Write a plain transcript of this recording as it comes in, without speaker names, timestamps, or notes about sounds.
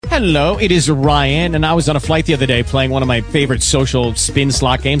Hello, it is Ryan, and I was on a flight the other day playing one of my favorite social spin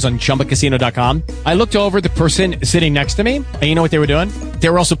slot games on ChumbaCasino.com. I looked over at the person sitting next to me, and you know what they were doing? They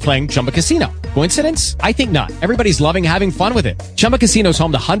were also playing Chumba Casino. Coincidence? I think not. Everybody's loving having fun with it. Chumba Casino is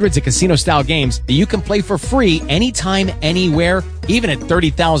home to hundreds of casino-style games that you can play for free anytime, anywhere, even at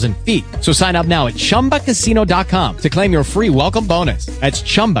 30,000 feet. So sign up now at ChumbaCasino.com to claim your free welcome bonus. That's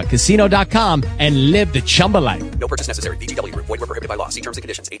ChumbaCasino.com and live the Chumba life. No purchase necessary. VGW. Void where prohibited by law. See terms and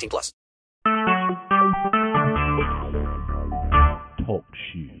conditions. 18+. Talk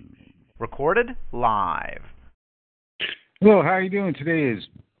shoes. Recorded live. Hello, how are you doing? Today is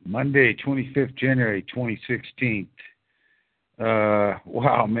Monday, 25th January, 2016.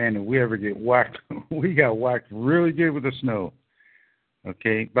 Wow, man, did we ever get whacked? We got whacked really good with the snow.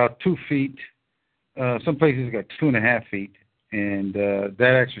 Okay, about 2 feet. Some places got 2.5 feet. And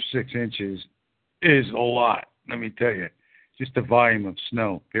that extra 6 inches is a lot, let me tell you. Just the volume of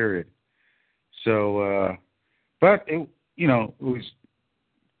snow, period. So, but it, you know, it was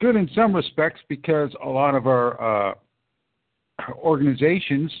good in some respects because a lot of our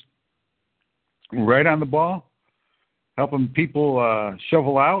organizations were right on the ball, helping people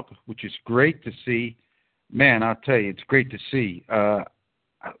shovel out, which is great to see. Man, I'll tell you, it's great to see.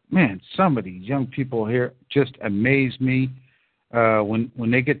 Man, some of these young people here just amaze me when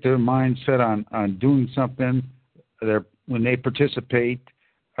they get their mind set on doing something. When they participate,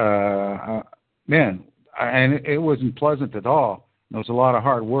 man, and it wasn't pleasant at all. It was a lot of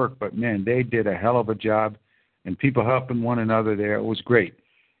hard work, but man, they did a hell of a job, and people helping one another there. It was great.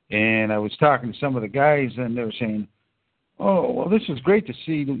 And I was talking to some of the guys, and they were saying, "Oh, well, this is great to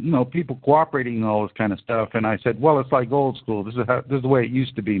see, you know, people cooperating and all this kind of stuff." And I said, "Well, it's like old school. This is the way it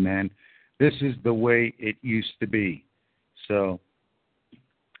used to be, man. This is the way it used to be." So,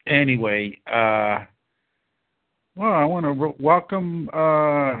 anyway, well, I want to welcome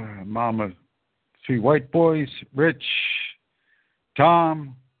Mama, 3 white boys, Rich,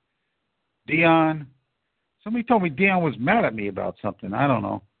 Tom, Dion. Somebody told me Dion was mad at me about something. I don't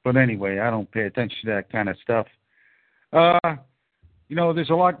know. But anyway, I don't pay attention to that kind of stuff. You know, there's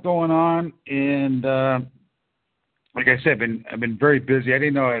a lot going on, and like I said, I've been very busy. I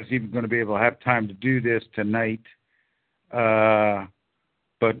didn't know I was even going to be able to have time to do this tonight.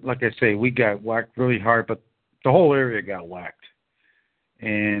 But like I say, we got whacked really hard, but the whole area got whacked.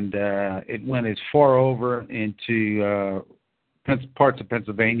 And it went as far over into parts of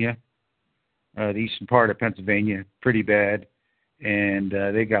Pennsylvania, the eastern part of Pennsylvania, pretty bad. And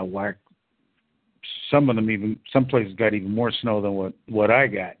they got whacked. Some places got even more snow than what I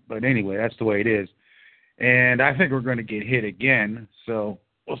got. But anyway, that's the way it is. And I think we're going to get hit again. So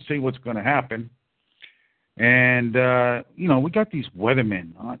we'll see what's going to happen. And, you know, we got these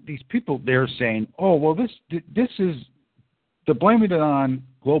weathermen, these people there saying, "Oh, well, this is, they're blaming it on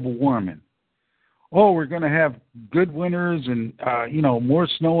global warming. Oh, we're going to have good winters and, you know, more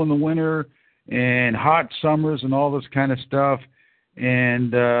snow in the winter and hot summers and all this kind of stuff."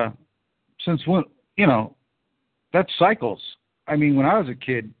 And since when, you know, that's cycles. I mean, when I was a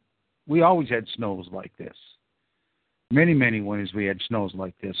kid, we always had snows like this. Many, many winters we had snows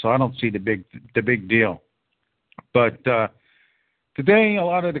like this. So I don't see the big deal. But today, a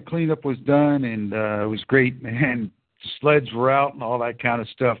lot of the cleanup was done, and it was great, man. Sleds were out and all that kind of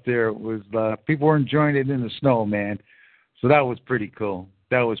stuff there. It was people were enjoying it in the snow, man. So that was pretty cool.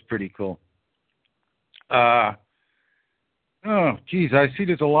 Oh, geez, I see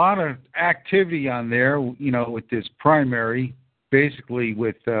there's a lot of activity on there, you know, with this primary, basically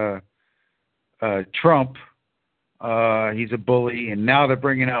with Trump. He's a bully, and now they're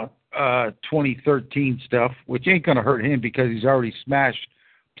bringing out 2013 stuff, which ain't going to hurt him because he's already smashed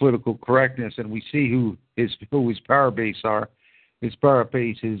political correctness, and we see who his power base are. His power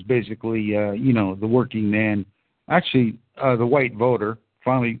base is basically, you know, the working man, actually the white voter,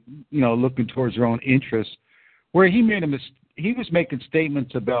 finally, you know, looking towards their own interests, where he made he was making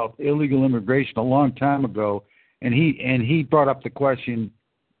statements about illegal immigration a long time ago, and he brought up the question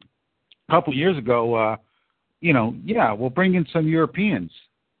a couple of years ago, you know, yeah, we'll bring in some Europeans.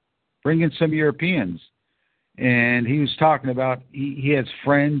 And he was talking about he has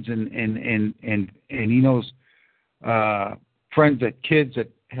friends and he knows friends that kids that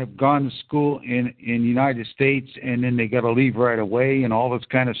have gone to school in the United States, and then they got to leave right away and all this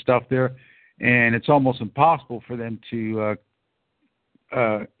kind of stuff there. And it's almost impossible for them to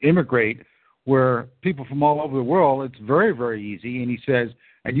immigrate, where people from all over the world, it's very, very easy. And he says,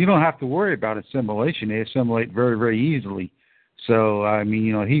 and you don't have to worry about assimilation. They assimilate very, very easily. So, I mean,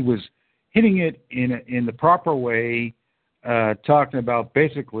 you know, he was hitting it in the proper way, talking about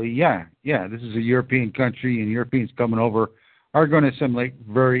basically, this is a European country, and Europeans coming over are going to assimilate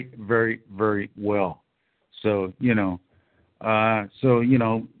very, very, very well. So, yeah,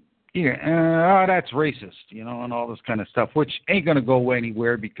 that's racist, and all this kind of stuff, which ain't going to go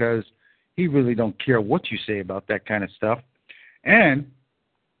anywhere because he really don't care what you say about that kind of stuff. And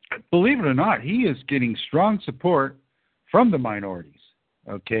believe it or not, he is getting strong support from the minorities,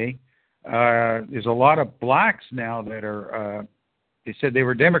 okay? There's a lot of blacks now that are, they said they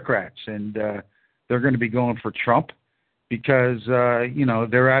were Democrats, and they're going to be going for Trump because,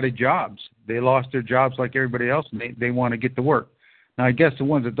 they're out of jobs. They lost their jobs like everybody else, and they want to get to work. Now, I guess the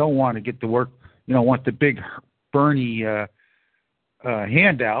ones that don't want to get to work, want the big Bernie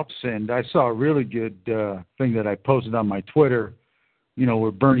handouts. And I saw a really good thing that I posted on my Twitter,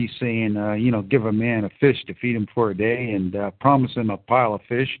 where Bernie's saying, give a man a fish to feed him for a day and promise him a pile of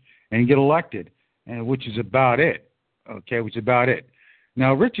fish and get elected, and which is about it. Okay, which is about it.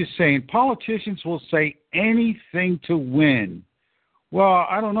 Now, Rich is saying politicians will say anything to win. Well,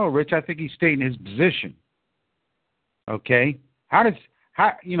 I don't know, Rich. I think he's stating his position. Okay? I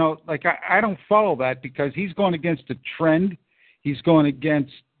don't follow that because he's going against the trend. He's going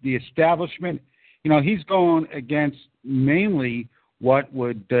against the establishment. He's going against mainly what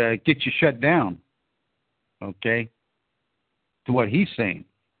would get you shut down. Okay? To what he's saying.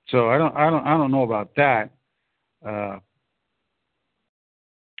 So I don't know about that.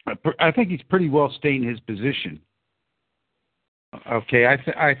 I think he's pretty well stating his position. Okay,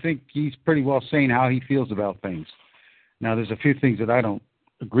 I think he's pretty well saying how he feels about things. Now, there's a few things that I don't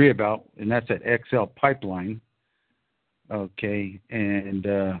agree about, and that's that XL pipeline. Okay, and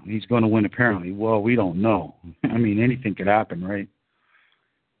he's going to win apparently. Well, we don't know. I mean, anything could happen, right?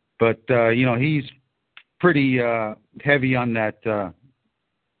 But, he's pretty heavy on that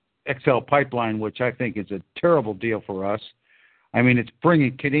XL pipeline, which I think is a terrible deal for us. I mean, it's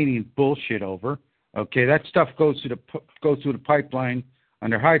bringing Canadian bullshit over. Okay, that stuff goes through the pipeline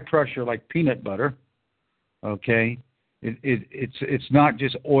under high pressure like peanut butter. Okay, it's not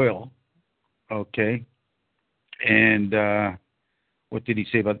just oil. Okay, and what did he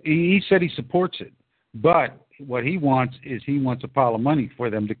say about it? He said he supports it, but what he wants is a pile of money for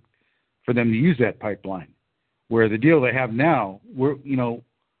them to use that pipeline. Where the deal they have now,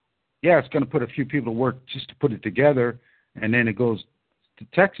 it's going to put a few people to work just to put it together. And then it goes to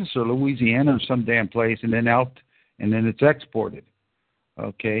Texas or Louisiana or some damn place, and then out, and then it's exported.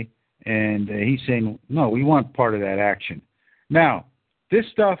 Okay? And he's saying, no, we want part of that action. Now, this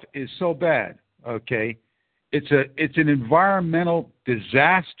stuff is so bad, okay? It's an environmental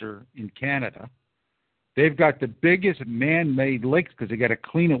disaster in Canada. They've got the biggest man-made lakes because they got to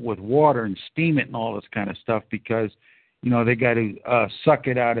clean it with water and steam it and all this kind of stuff because, they got to suck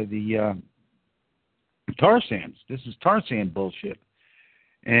it out of the tar sands. This is tar sand bullshit.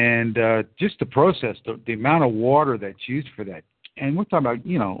 And just the process, the amount of water that's used for that. And we're talking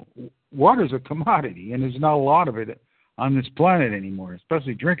about, water is a commodity, and there's not a lot of it on this planet anymore,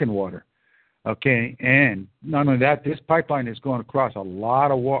 especially drinking water. Okay, and not only that, this pipeline is going across a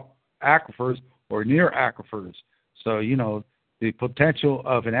lot of aquifers or near aquifers. So, the potential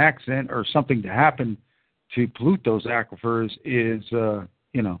of an accident or something to happen to pollute those aquifers is,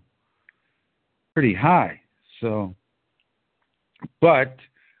 pretty high. So, but,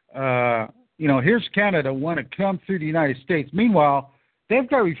 here's Canada want to come through the United States. Meanwhile, they've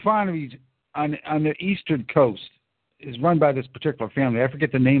got refineries on the eastern coast. Is run by this particular family. I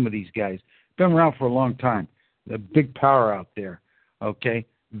forget the name of these guys. Been around for a long time. The big power out there. Okay,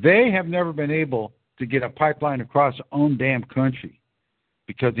 they have never been able to get a pipeline across their own damn country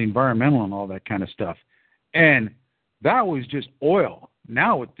because of the environmental and all that kind of stuff. And that was just oil.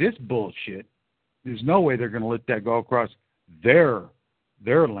 Now with this bullshit, there's no way they're going to let that go across their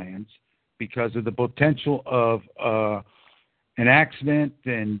lands because of the potential of an accident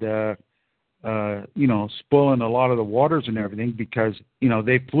and spoiling a lot of the waters and everything because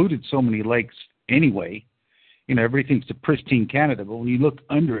they polluted so many lakes anyway. Everything's to pristine Canada, but when you look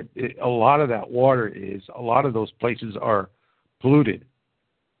under it, a lot of that water a lot of those places are polluted.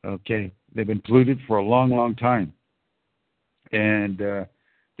 Okay, they've been polluted for a long, long time, and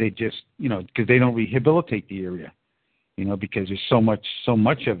they just because they don't rehabilitate the area, because there's so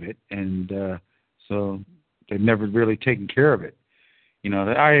much of it, and so they've never really taken care of it.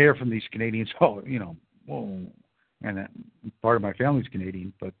 I hear from these Canadians, and part of my family's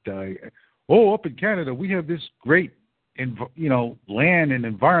Canadian, but up in Canada we have this great, land and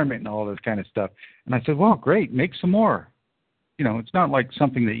environment and all this kind of stuff. And I said, well, great, make some more. It's not like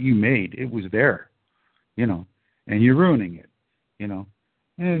something that you made; it was there, and you're ruining it,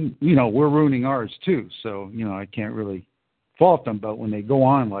 and we're ruining ours too. So I can't really fault them, but when they go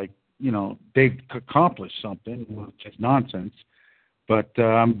on like they've accomplished something, which is nonsense. But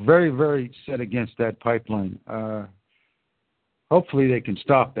I'm very, very set against that pipeline. Hopefully they can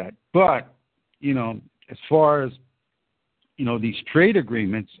stop that. But, as far as, these trade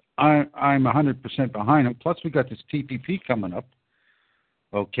agreements, I'm 100% behind them. Plus, we got this TPP coming up,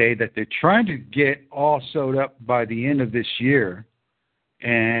 okay, that they're trying to get all sewed up by the end of this year.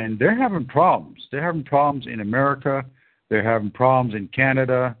 And they're having problems. They're having problems in America. They're having problems in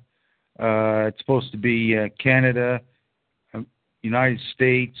Canada. It's supposed to be Canada, United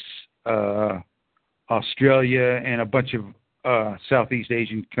States, Australia, and a bunch of Southeast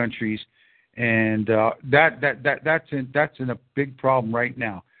Asian countries, and that's in a big problem right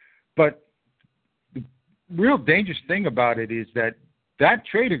now. But the real dangerous thing about it is that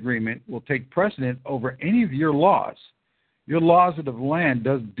trade agreement will take precedent over any of your laws. Your laws of the land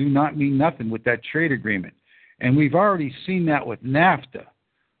do not mean nothing with that trade agreement, and we've already seen that with NAFTA.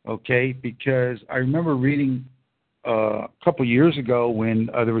 Okay, because I remember reading a couple of years ago when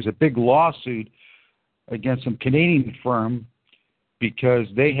there was a big lawsuit against some Canadian firm because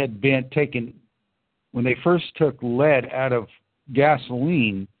they had been taken, when they first took lead out of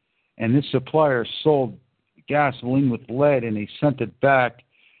gasoline, and this supplier sold gasoline with lead, and they sent it back,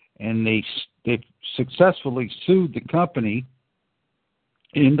 and they successfully sued the company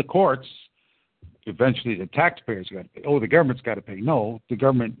in the courts. Eventually, the taxpayers got to pay. Oh, the government's got to pay.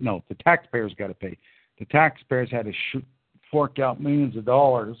 The taxpayers got to pay. The taxpayers had to fork out millions of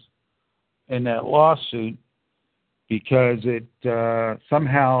dollars in that lawsuit because it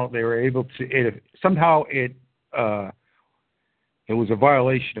somehow they were able to. It was a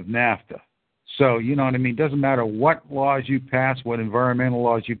violation of NAFTA. So you know what I mean. Doesn't matter what laws you pass, what environmental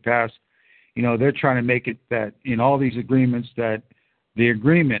laws you pass. They're trying to make it that in all these agreements that the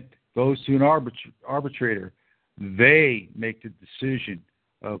agreement goes to an arbitrator. They make the decision,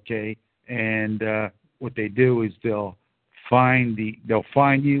 okay? And what they do is they'll fine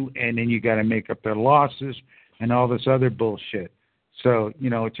you, and then you got to make up their losses and all this other bullshit. So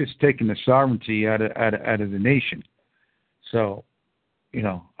it's just taking the sovereignty out of the nation. So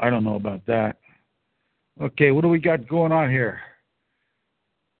I don't know about that. Okay, what do we got going on here?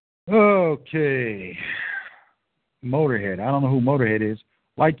 Okay, Motorhead. I don't know who Motorhead is.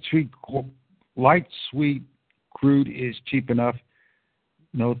 Light sweet crude is cheap enough.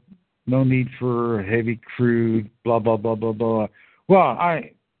 No need for heavy crude. Blah blah blah blah blah. Well,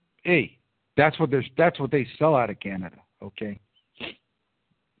 that's what they sell out of Canada. Okay,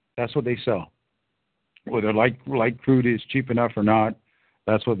 that's what they sell. Whether light crude is cheap enough or not,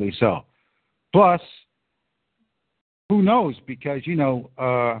 that's what they sell. Plus, who knows? Because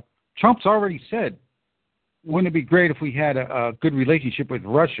Trump's already said, wouldn't it be great if we had a good relationship with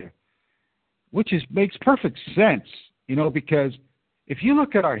Russia? Which makes perfect sense, because if you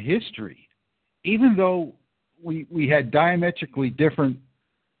look at our history, even though we had diametrically different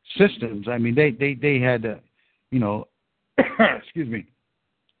systems, I mean, they had, excuse me,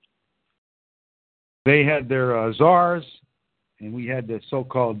 they had their czars, and we had the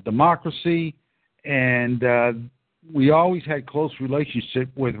so-called democracy, and we always had close relationship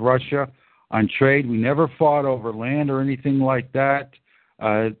with Russia on trade. We never fought over land or anything like that.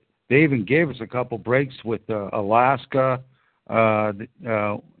 They even gave us a couple breaks with Alaska in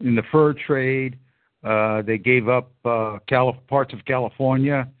the fur trade. They gave up parts of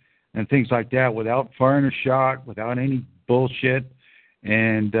California and things like that without firing a shot, without any bullshit.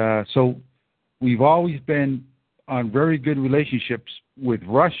 And so we've always been on very good relationships with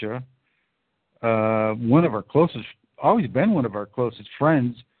Russia. Always been one of our closest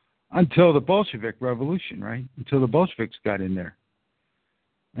friends. Until the Bolshevik Revolution, right? Until the Bolsheviks got in there.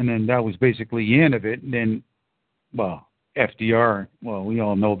 And then that was basically the end of it. And then, FDR, we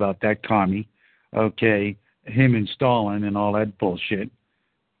all know about that commie. Okay, him and Stalin and all that bullshit.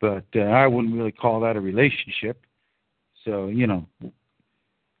 But I wouldn't really call that a relationship. So,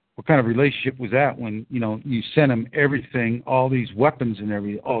 what kind of relationship was that when, you sent them everything, all these weapons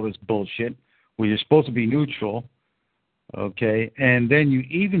and all this bullshit, where you're supposed to be neutral? Okay, and then you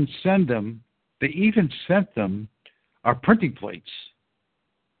even sent them our printing plates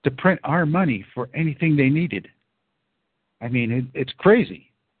to print our money for anything they needed. I mean, it's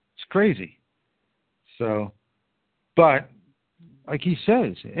crazy. It's crazy. So, but like he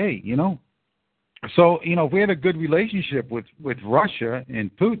says, hey, so if we had a good relationship with Russia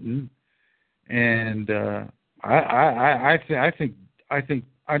and Putin, and I think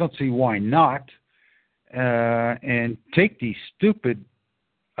I don't see why not. And take these stupid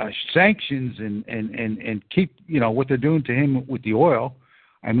sanctions and keep, what they're doing to him with the oil.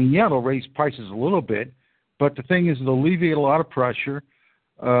 I mean, yeah, they'll raise prices a little bit, but the thing is, they'll alleviate a lot of pressure.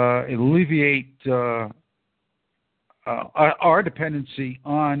 alleviate our dependency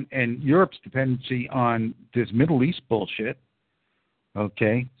on and Europe's dependency on this Middle East bullshit.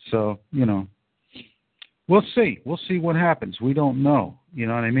 Okay, so, we'll see. We'll see what happens. We don't know. You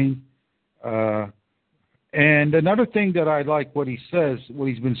know what I mean? And another thing that I like what he says, what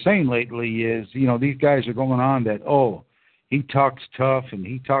he's been saying lately is, these guys are going on that, he talks tough and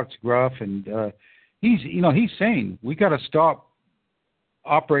he talks gruff, and he's saying we got to stop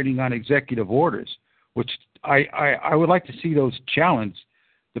operating on executive orders, which I would like to see those challenge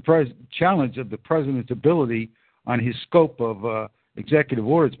of the president's ability on his scope of executive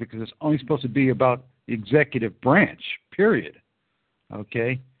orders, because it's only supposed to be about the executive branch, period.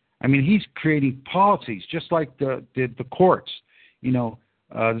 Okay? I mean, he's creating policies just like the courts.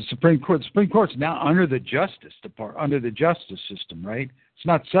 The Supreme Court. The Supreme Court's now under the Justice Department, under the justice system, right? It's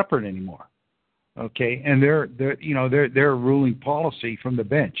not separate anymore. Okay, and they're ruling policy from the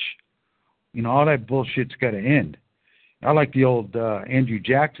bench. All that bullshit's got to end. I like the old Andrew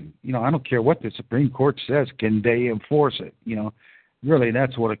Jackson. I don't care what the Supreme Court says. Can they enforce it? Really,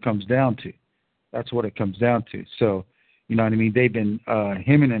 that's what it comes down to. That's what it comes down to. So, you know what I mean? They've been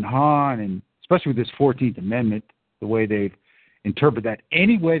hemming and hawing, and especially with this 14th Amendment, the way they've interpreted that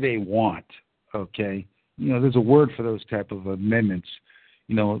any way they want. Okay, there's a word for those type of amendments.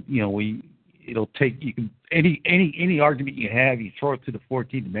 It'll take any argument you have, you throw it to the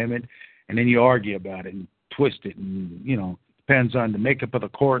 14th Amendment, and then you argue about it and twist it, and depends on the makeup of the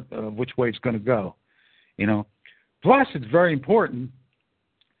court which way it's going to go. Plus, it's very important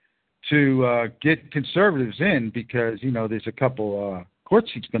to get conservatives in, because there's a couple court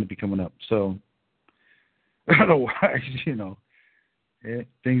seats going to be coming up. So otherwise,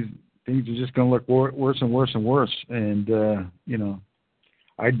 things are just going to look worse and worse and worse. And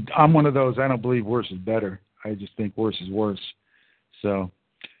I'm one of those. I don't believe worse is better. I just think worse is worse. So,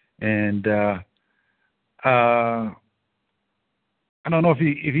 and I don't know if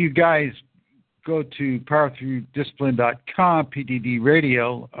you guys go to powerthroughdiscipline.com, PDD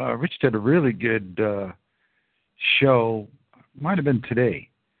Radio. Rich did a really good show. Might have been today.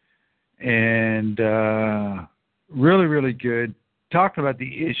 And really, really good. Talking about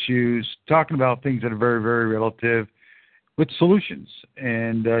the issues, talking about things that are very, very relative with solutions.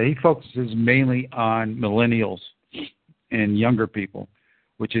 And he focuses mainly on millennials and younger people,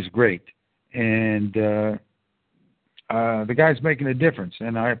 which is great. And the guy's making a difference,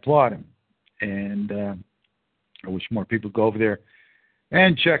 and I applaud him. And I wish more people go over there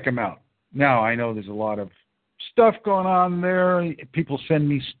and check him out. Now, I know there's a lot of stuff going on there. People send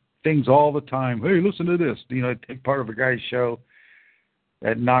me things all the time. Hey, listen to this. I take part of a guy's show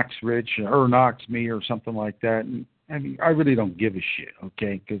that knocks Rich or knocks me or something like that. And I mean, I really don't give a shit,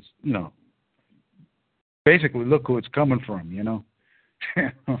 okay? Because, basically look who it's coming from,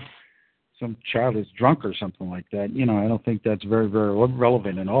 Some child is drunk or something like that. I don't think that's very, very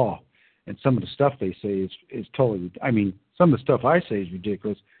relevant at all. And some of the stuff they say is totally, some of the stuff I say is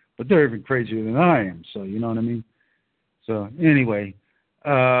ridiculous, but they're even crazier than I am. So, you know what I mean? So, anyway,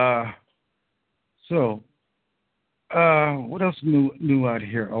 what else new out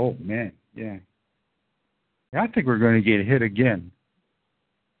here? Oh, man, yeah. I think we're going to get hit again.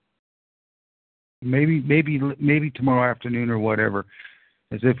 Maybe tomorrow afternoon or whatever,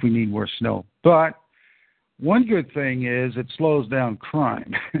 as if we need more snow. But one good thing is it slows down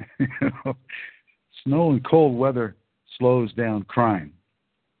crime. Snow and cold weather slows down crime.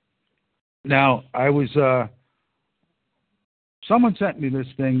 Now, someone sent me this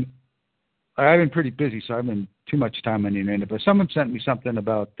thing. I've been pretty busy, so I've been too much time on the internet, but someone sent me something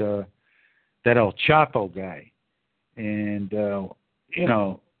about that El Chapo guy. And,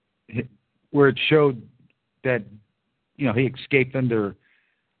 where it showed that, he escaped under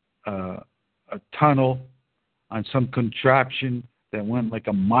a tunnel on some contraption that went like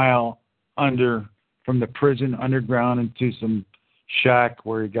a mile under from the prison underground into some shack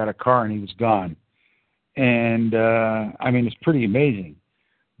where he got a car and he was gone. And, it's pretty amazing.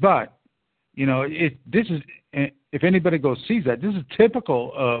 But, this is, if anybody goes sees that, this is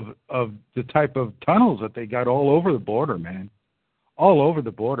typical of the type of tunnels that they got all over the border, man. All over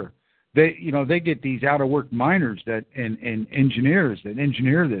the border. They get these out-of-work miners and engineers that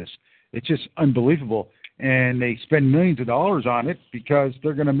engineer this. It's just unbelievable. And they spend millions of dollars on it because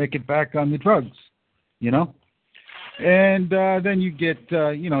they're going to make it back on the drugs, And then you get,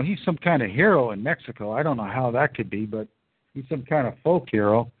 he's some kind of hero in Mexico. I don't know how that could be, but he's some kind of folk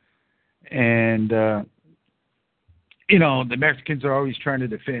hero. And, the Mexicans are always trying to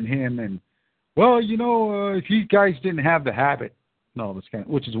defend him. And, if you guys didn't have the habit,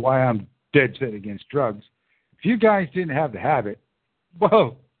 which is why I'm dead set against drugs. If you guys didn't have the habit,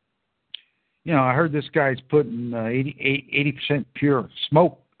 Whoa. I heard this guy's putting 80% pure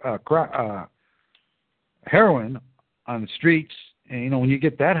smoke, heroin on the streets. And, when you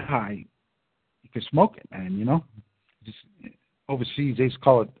get that high, you can smoke it, man, Just overseas, they used to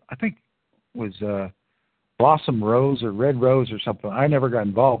call it, I think it was Blossom Rose or Red Rose or something. I never got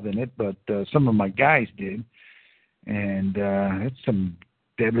involved in it, but some of my guys did. And it's some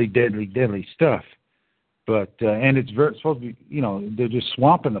deadly, deadly, deadly stuff. But and it's supposed to be, they're just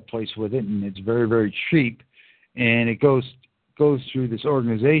swamping the place with it, and it's very, very cheap. And it goes through this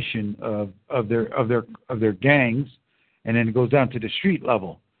organization of their gangs, and then it goes down to the street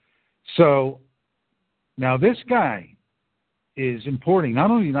level. So now this guy is importing not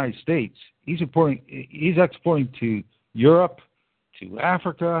only the United States, he's exporting to Europe, to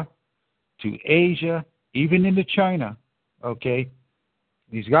Africa, to Asia, even into China. Okay,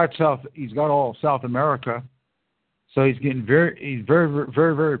 he's got all of South America, so he's very,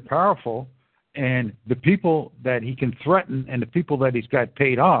 very, very powerful. And the people that he can threaten, and the people that he's got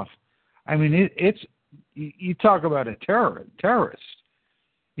paid off, I mean, you talk about a terrorist.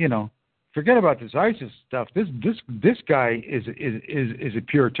 Forget about this ISIS stuff. This guy is a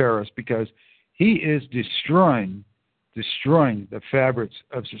pure terrorist, because he is destroying the fabrics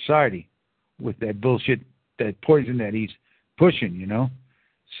of society with that bullshit, that poison that he's pushing.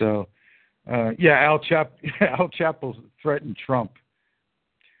 So Al Chapo threatened Trump.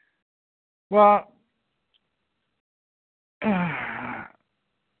 Well, I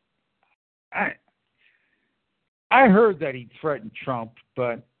heard that he threatened Trump,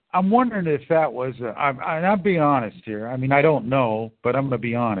 but I'm wondering if that was. I'm being honest here. I mean, I don't know, but I'm going to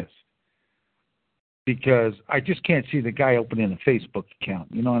be honest, because I just can't see the guy opening a Facebook account.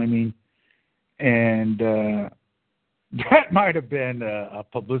 You know what I mean? And that might have been a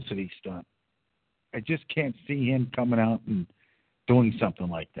publicity stunt. I just can't see him coming out and doing something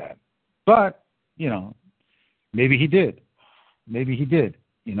like that. But, maybe he did.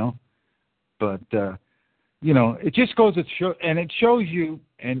 But, it just goes to show, and it shows you,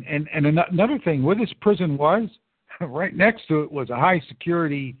 and another thing, where this prison was, right next to it was a high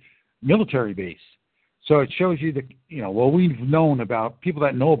security military base. So it shows you that, we've known about, people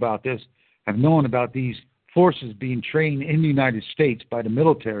that know about this have known about these forces being trained in the United States by the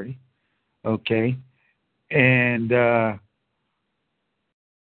military, okay? And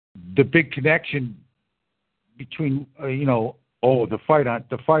the big connection between the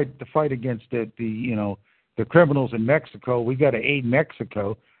fight against the criminals in Mexico. We got to aid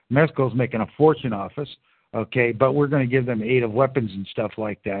Mexico. Mexico's making a fortune off us, okay? But we're going to give them aid of weapons and stuff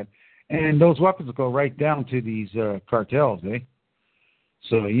like that, and those weapons will go right down to these cartels, eh?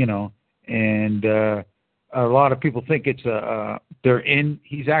 So and a lot of people think it's they're in.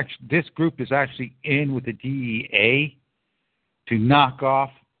 This group is actually in with the DEA to knock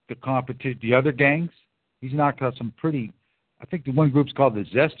off the other gangs. He's knocked out some pretty. I think the one group's called the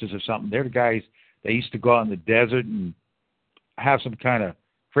Zesters or something. They're the guys that used to go out in the desert and have some kind of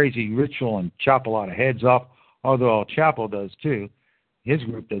crazy ritual and chop a lot of heads off. Although El Chapo does too. His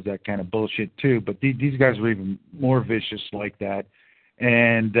group does that kind of bullshit too. But these guys are even more vicious like that.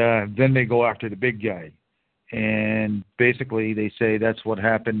 And then they go after the big guy. And basically they say that's what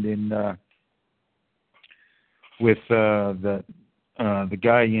happened with the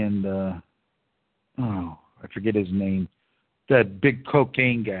guy in I forget his name. That big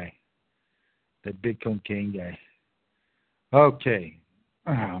cocaine guy. Okay.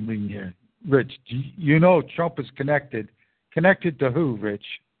 I'm reading here. Rich, Trump is connected. Connected to who, Rich?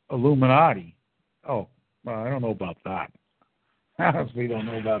 Illuminati. Oh, well, I don't know about that. I honestly don't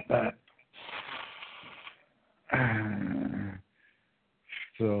know about that.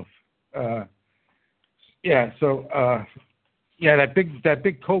 That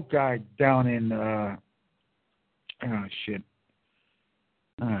big coke guy down in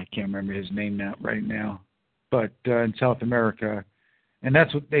I can't remember his name right now, but in South America, and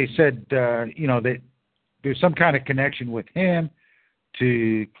that's what they said. There's some kind of connection with him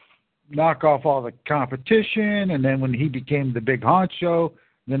to knock off all the competition, and then when he became the big honcho,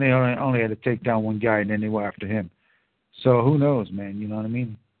 then they only had to take down one guy, and then they were after him. So who knows, man? You know what I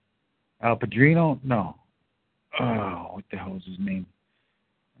mean? Al Padrino? No. Oh, what the hell is his name?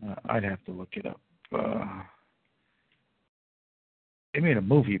 I'd have to look it up. They made a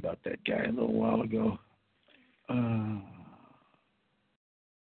movie about that guy a little while ago.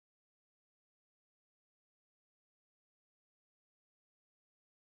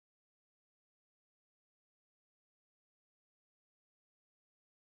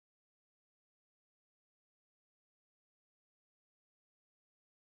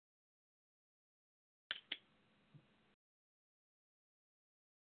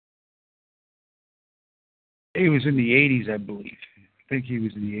 It was in the 80s, I believe. I think he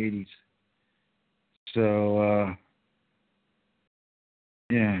was in the 80s. So,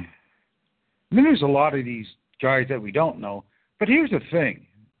 yeah. I mean, there's a lot of these guys that we don't know. But here's the thing.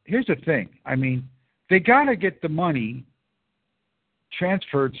 I mean, they got to get the money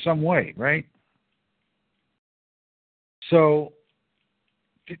transferred some way, right? So,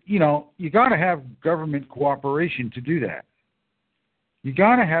 you got to have government cooperation to do that. You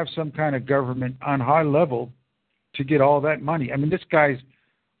got to have some kind of government on high level to get all that money. I mean, this guy's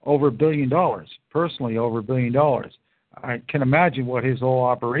over $1 billion, personally over $1 billion. I can imagine what his whole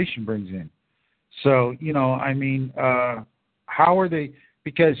operation brings in. So, I mean, how are they?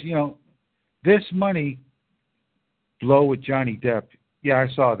 Because, this money, Blow with Johnny Depp. Yeah, I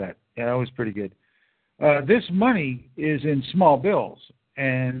saw that. Yeah, that was pretty good. This money is in small bills.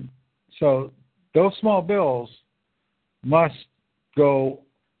 And so those small bills must go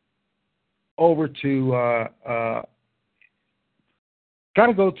over to, got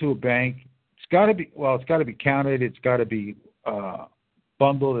to go to a bank. It's got to be counted. It's got to be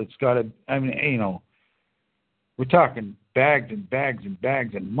bundled. It's got to, we're talking bags and bags and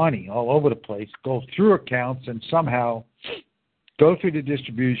bags of money all over the place, go through accounts and somehow go through the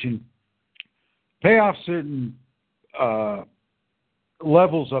distribution, pay off certain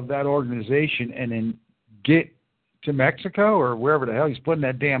levels of that organization, and then get to Mexico or wherever the hell he's putting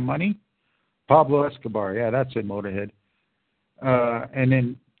that damn money. Pablo Escobar, yeah, that's it, Motorhead. And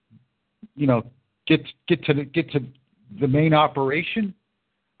then, get to the main operation.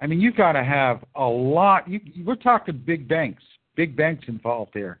 I mean, you've got to have a lot. We're talking big banks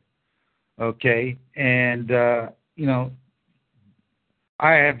involved there. Okay, and I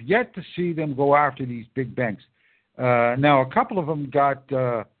have yet to see them go after these big banks. Now, a couple of them got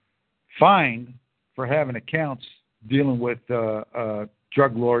fined for having accounts dealing with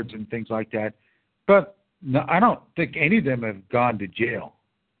drug lords and things like that. But no, I don't think any of them have gone to jail.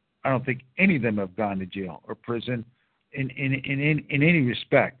 I don't think any of them have gone to jail or prison in any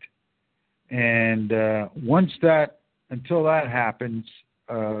respect. And until that happens,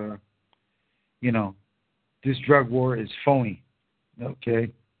 this drug war is phony.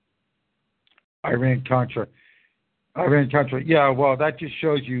 Okay. Iran-Contra. Yeah, well, that just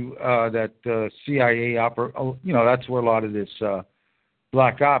shows you that CIA that's where a lot of this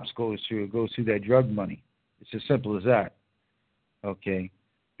black ops goes through. It goes through that drug money. It's as simple as that. Okay,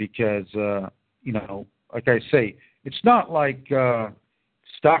 because like I say, it's not like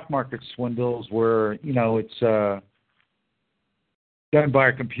stock market swindles where it's done by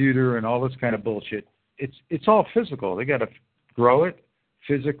a computer and all this kind of bullshit. It's all physical. They got to grow it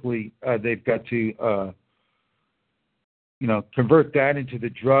physically. They've got to convert that into the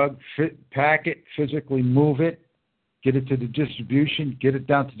drug, pack it, physically move it, get it to the distribution, get it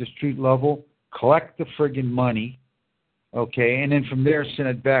down to the street level, collect the friggin' money, okay, and then from there send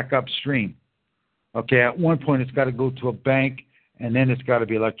it back upstream. Okay, at one point it's got to go to a bank, and then it's got to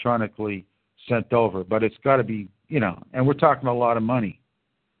be electronically sent over. But it's got to be, and we're talking a lot of money,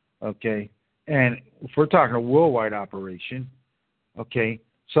 okay? And if we're talking a worldwide operation, okay,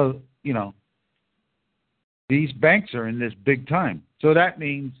 so, these banks are in this big time. So that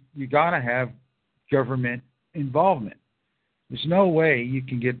means you got to have government involvement. There's no way you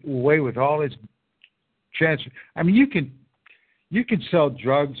can get away with all this transfer. I mean, you can sell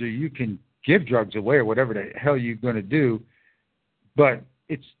drugs or you can give drugs away or whatever the hell you're going to do, but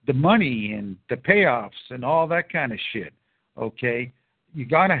it's the money and the payoffs and all that kind of shit, okay? You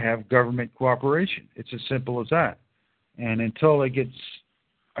got to have government cooperation. It's as simple as that. And until I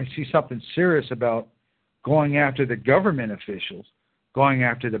see something serious about going after the government officials, going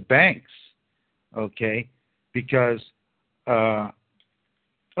after the banks, okay, because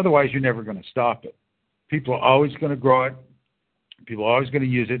otherwise you're never going to stop it. People are always going to grow it. People are always going to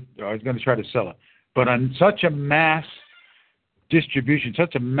use it. They're always going to try to sell it. But on such a mass distribution,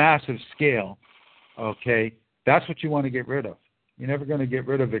 such a massive scale, okay, that's what you want to get rid of. You're never going to get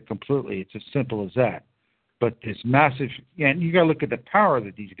rid of it completely. It's as simple as that. But this massive, and you got to look at the power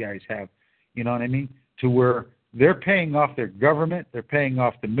that these guys have, you know what I mean, to where they're paying off their government, they're paying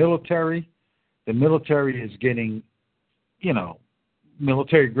off the military. The military is getting,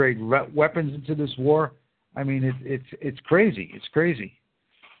 military-grade weapons into this war. I mean, it's crazy. It's crazy.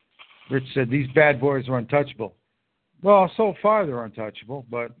 Rich said these bad boys are untouchable. Well, so far they're untouchable,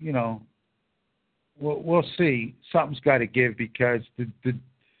 but, we'll see. Something's got to give because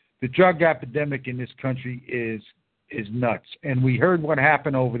the drug epidemic in this country is nuts. And we heard what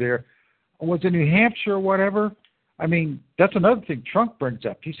happened over there. Was it New Hampshire or whatever? I mean, that's another thing Trump brings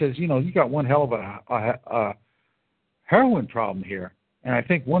up. He says, you got one hell of a heroin problem here. And I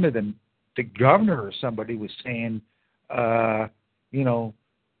think one of the the governor or somebody was saying, you know,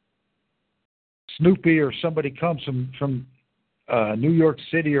 Snoopy or somebody comes from New York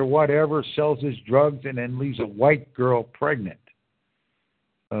City or whatever, sells his drugs, and then leaves a white girl pregnant.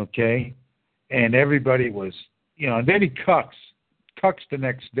 Okay? And everybody was, you know, and then he cucks the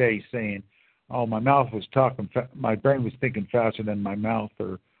next day saying, oh, my brain was thinking faster than my mouth,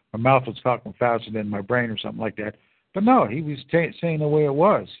 or my mouth was talking faster than my brain, or something like that. But no, he was saying the way it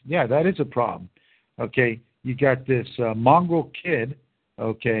was. Yeah, that is a problem. Okay? You got this mongrel kid,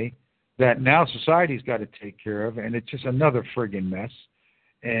 okay, that now society's got to take care of, and it's just another friggin' mess.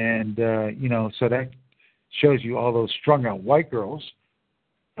 And, you know, so that shows you all those strung-out white girls.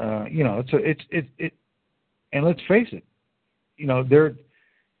 You know, and let's face it, you know, they're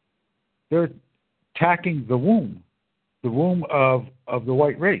attacking the womb of the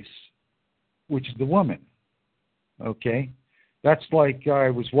white race, which is the woman. Okay? That's like I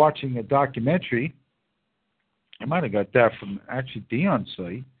was watching a documentary. I might have got that from actually Dion's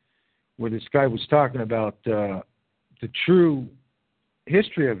site, where this guy was talking about the true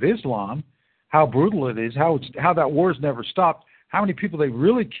history of Islam, how brutal it is, how that war's never stopped, how many people they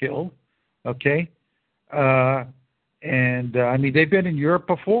really killed, okay? I mean, they've been in Europe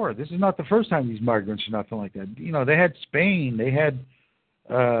before. This is not the first time these migrants or nothing like that. You know, they had Spain, they had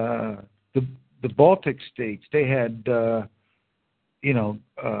the Baltic states, they had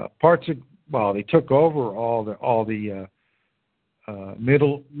parts of, well, they took over all the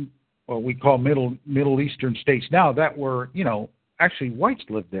what we call Middle Eastern states now that were, you know, actually whites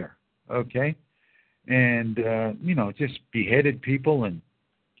lived there, okay? And, you know, just beheaded people and,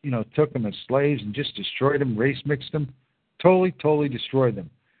 you know, took them as slaves and just destroyed them, race mixed them, totally destroyed them,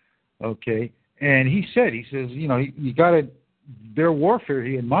 okay? And he says, you know, you got to, their warfare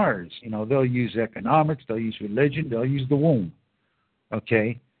he admires. You know, they'll use economics, they'll use religion, they'll use the womb,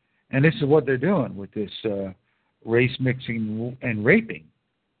 okay? And this is what they're doing with this race mixing and raping.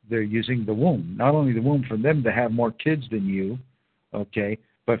 They're using the womb, not only the womb for them to have more kids than you, okay,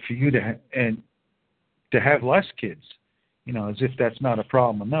 but for you to have less kids, you know, as if that's not a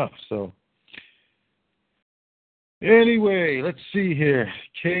problem enough. So anyway, let's see here.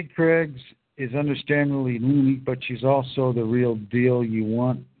 Kay Craigs is understandably loony, but she's also the real deal. You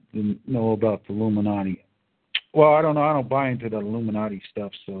want to know about the Illuminati. Well, I don't know. I don't buy into the Illuminati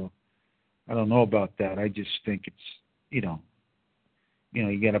stuff, so I don't know about that. I just think it's, you know,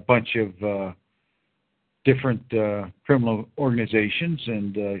 you get a bunch of different criminal organizations,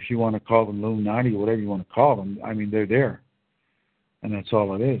 and if you want to call them Illuminati or whatever you want to call them, I mean, they're there, and that's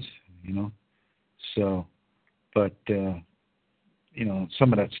all it is, you know. So, but, you know,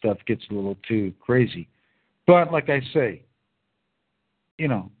 some of that stuff gets a little too crazy. But like I say, you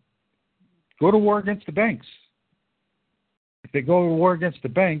know, go to war against the banks. If they go to war against the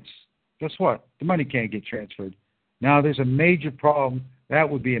banks, guess what? The money can't get transferred. Now there's a major problem. That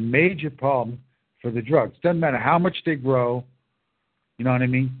would be a major problem for the drugs. Doesn't matter how much they grow. You know what I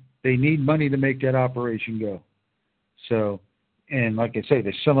mean? They need money to make that operation go. So, and like I say,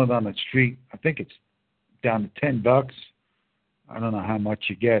 they're selling it on the street. I think it's down to $10. I don't know how much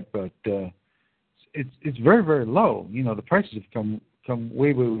you get, but it's very, very low. You know, the prices have come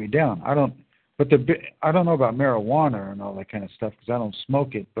way down. I don't know about marijuana and all that kind of stuff because I don't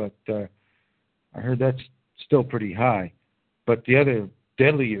smoke it, but I heard that's still pretty high. But the other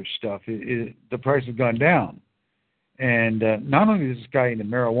deadlier stuff, the price has gone down. And not only is this guy into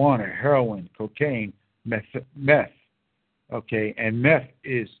marijuana, heroin, cocaine, meth, okay, and meth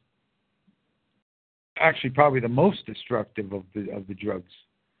is actually probably the most destructive of the drugs.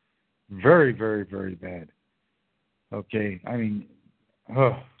 Very, very, very bad. Okay, I mean,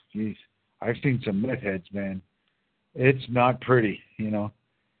 oh, geez. I've seen some meth heads, man. It's not pretty, you know.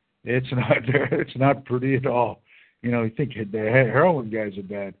 It's not pretty at all. You know, you think the heroin guys are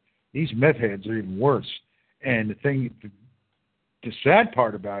bad. These meth heads are even worse. And the sad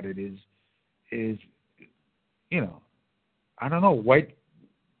part about it is, you know, I don't know. White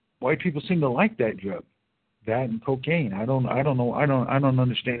people seem to like that drug, that and cocaine. I don't know. I don't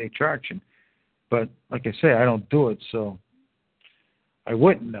understand the attraction. But like I say, I don't do it, so I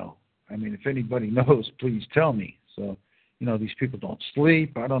wouldn't know. I mean, if anybody knows, please tell me. So, you know, these people don't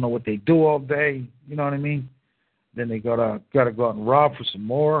sleep. I don't know what they do all day. You know what I mean? Then they gotta go out and rob for some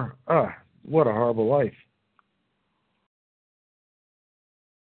more. What a horrible life.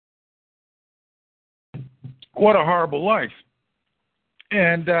 What a horrible life.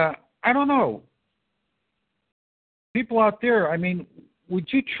 And I don't know. People out there, I mean, would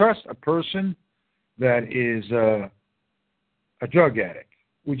you trust a person that is a drug addict?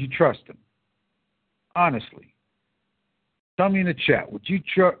 Would you trust them? Honestly. Tell me in the chat. Would you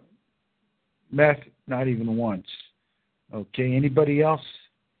trust? meth, not even once. Okay, anybody else?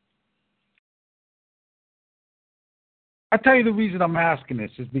 I'll tell you the reason I'm asking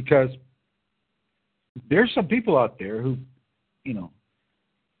this is because there's some people out there who,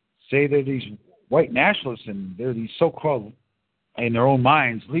 say they're these white nationalists and they're these so-called, in their own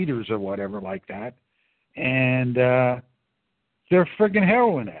minds, leaders or whatever like that, and they're friggin'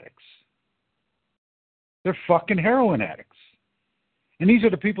 heroin addicts. They're fucking heroin addicts. And these are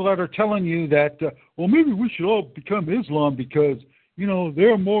the people that are telling you that, well, maybe we should all become Islam because,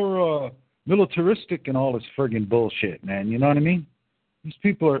 they're more militaristic and all this friggin' bullshit, man. You know what I mean? These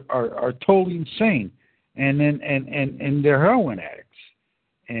people are totally insane. And they're heroin addicts.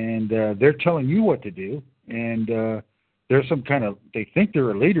 And they're telling you what to do. And they're they think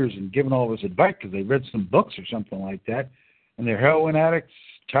they're leaders and giving all this advice because they read some books or something like that. And they're heroin addicts,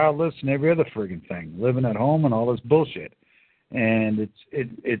 childless, and every other friggin' thing, living at home and all this bullshit. And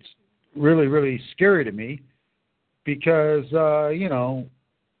it's really, really scary to me because,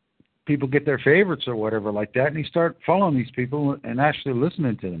 people get their favorites or whatever like that, and you start following these people and actually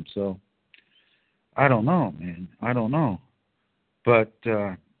listening to them. So I don't know, man. I don't know. But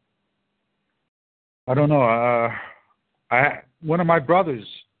I don't know. One of my brothers,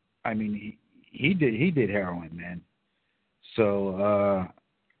 he did heroin, man. So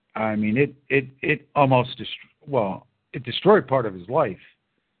it almost it destroyed part of his life.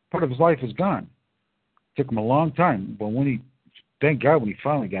 Part of his life is gone. It took him a long time, but thank God when he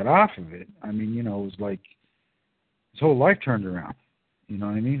finally got off of it, it was like his whole life turned around. You know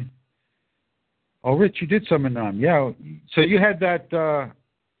what I mean? Oh, Rich, you did some in yeah. So you had that,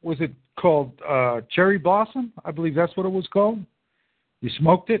 was it called Cherry Blossom? I believe that's what it was called. You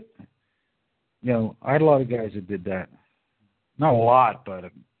smoked it? I had a lot of guys that did that. Not a lot,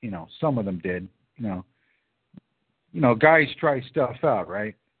 but, some of them did. Guys try stuff out,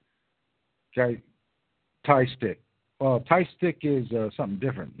 right? Thai stick. Well, Thai stick is something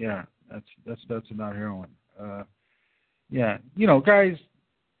different. Yeah, that's not heroin. Yeah, guys,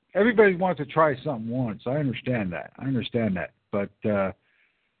 everybody wants to try something once. I understand that. But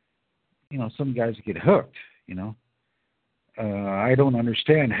some guys get hooked. I don't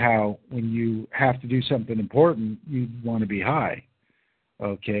understand how when you have to do something important, you want to be high.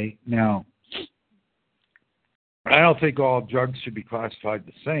 Okay, now I don't think all drugs should be classified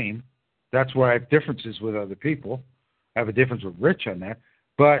the same. That's where I have differences with other people. I have a difference with Rich on that.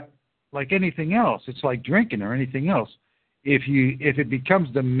 But like anything else, it's like drinking or anything else. If it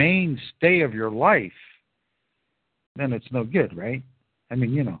becomes the mainstay of your life, then it's no good, right? If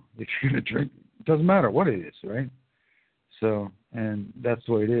you're going to drink, it doesn't matter what it is, right? So, and that's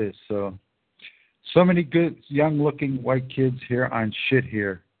the way it is. So many good, young-looking white kids here on shit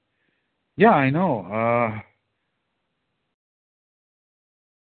here. Yeah, I know.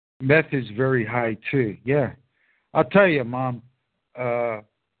 Meth is very high, too. Yeah. I'll tell you, Mom, I'm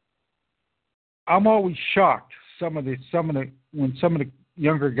always shocked when some of the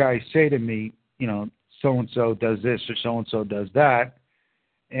younger guys say to me, so and so does this or so and so does that,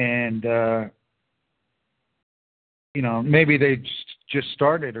 and maybe they just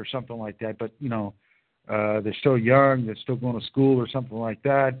started or something like that, but they're still young, they're still going to school or something like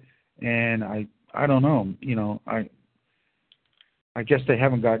that, and I don't know, I guess they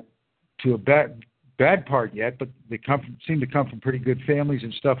haven't got to a bad part yet, but they seem to come from pretty good families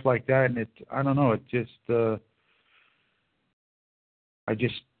and stuff like that. And I don't know. It just, I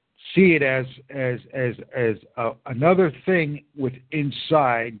just see it as another thing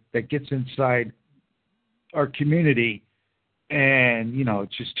that gets inside our community, and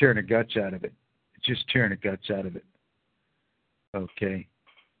it's just tearing the guts out of it. Okay.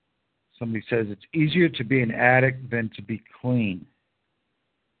 Somebody says it's easier to be an addict than to be clean.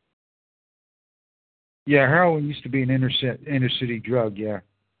 Yeah, heroin used to be an inner city drug, yeah.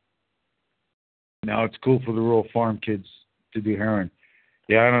 Now it's cool for the rural farm kids to do heroin.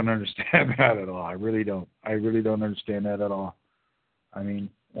 Yeah, I don't understand that at all. I really don't understand that at all.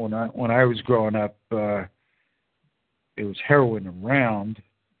 When I was growing up, it was heroin around,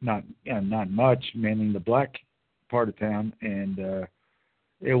 not much, mainly in the black part of town, and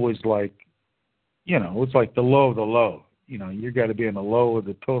it was like, it's like the low of the low. You got to be in the low of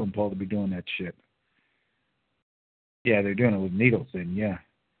the totem pole to be doing that shit. Yeah, they're doing it with needles then, yeah.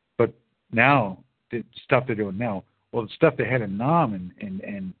 But now, the stuff they're doing now, well, the stuff they had in Nam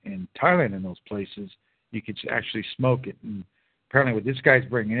and Thailand and those places, you could actually smoke it. And apparently what this guy's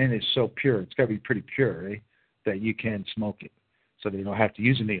bringing in is so pure, it's got to be pretty pure, that you can smoke it. So they don't have to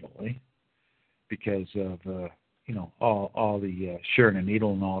use a needle, because of, all the sharing a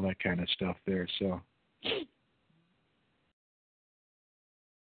needle and all that kind of stuff there. So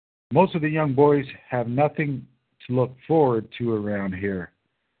Most of the young boys have nothing to look forward to around here.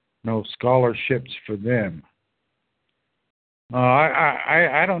 No scholarships for them.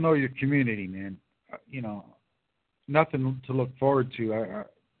 I don't know your community, man. Nothing to look forward to.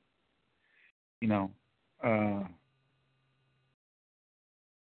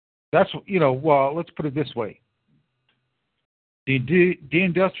 That's well, let's put it this way: the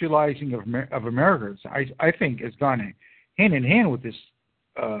deindustrializing of America, I think, has gone hand in hand with this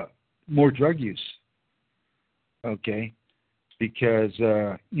more drug use. Okay, because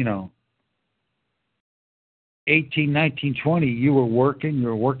 18, 19, 20, you were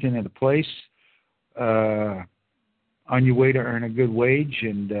working at a place on your way to earn a good wage,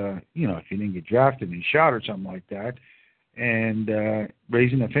 and if you didn't get drafted and shot or something like that, and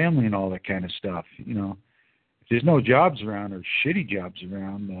raising a family and all that kind of stuff. If there's no jobs around or shitty jobs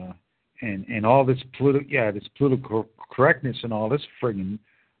around, and all this political correctness and all this friggin'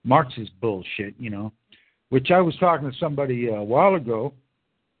 Marxist bullshit, which I was talking to somebody a while ago.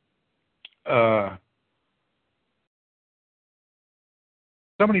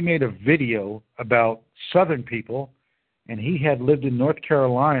 Somebody made a video about Southern people, and he had lived in North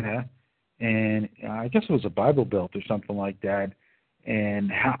Carolina, and I guess it was a Bible Belt or something like that,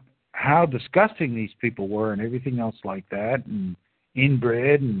 and how disgusting these people were and everything else like that, and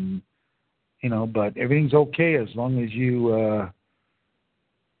inbred, and but everything's okay as long as you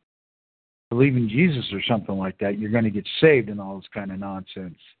believe in Jesus or something like that. You're going to get saved and all this kind of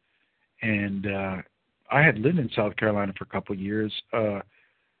nonsense. And I had lived in South Carolina for a couple of years.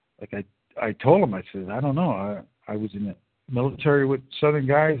 Like I told him, I said, I don't know. I was in the military with Southern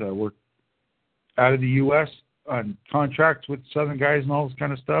guys. I worked out of the U.S. on contracts with Southern guys and all this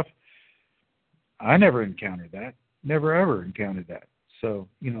kind of stuff. I never encountered that. Never, ever encountered that. So,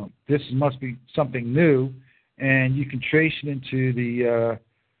 this must be something new, and you can trace it into the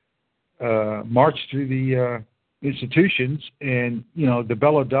march through the institutions, and, the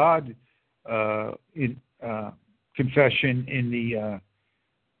Bella Dodd confession in the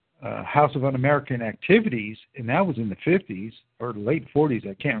House of Un-American Activities, and that was in the 50s or late 40s.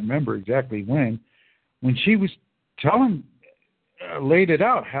 I can't remember exactly when she was laid it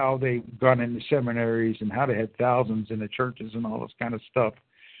out how they got into seminaries and how they had thousands in the churches and all this kind of stuff.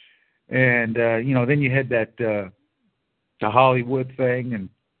 And, then you had that the Hollywood thing and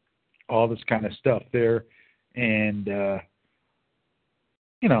all this kind of stuff there. And,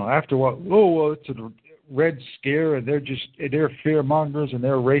 after what, it's a Red Scare, and they're fear mongers and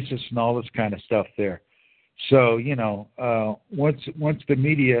they're racists and all this kind of stuff there. So once the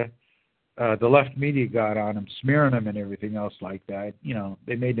media, the left media got on them, smearing them and everything else like that,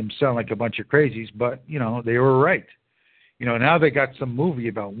 they made them sound like a bunch of crazies, but they were right. Now they got some movie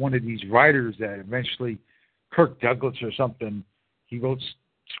about one of these writers that eventually, Kirk Douglas or something, he wrote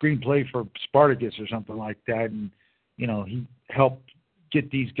screenplay for Spartacus or something like that, and he helped get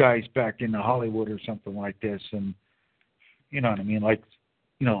these guys back into Hollywood or something like this, and what I mean, like,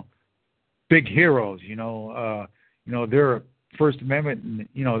 big heroes, they're First Amendment,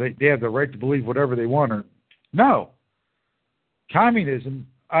 and they have the right to believe whatever they want. Or no, communism,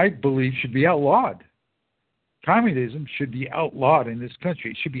 I believe, should be outlawed. Communism should be outlawed in this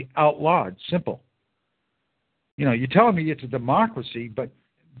country. It should be outlawed. Simple. You're telling me it's a democracy, but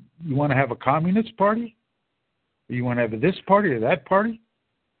you want to have a communist party? You want to have this party or that party?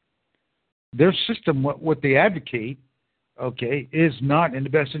 Their system, what they advocate, okay, is not in the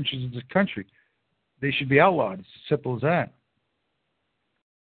best interest of the country. They should be outlawed. It's as simple as that.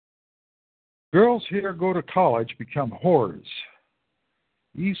 Girls here go to college, become whores.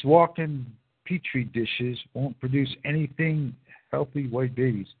 These walking petri dishes won't produce anything healthy white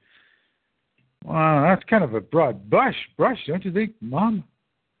babies. Wow, that's kind of a broad brush, don't you think, Mom?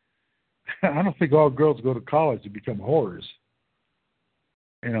 I don't think all girls go to college to become whores.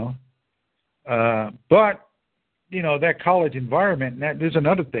 But, that college environment, and there's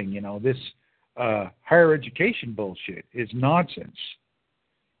another thing, this higher education bullshit is nonsense,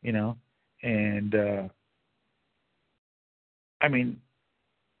 and, I mean,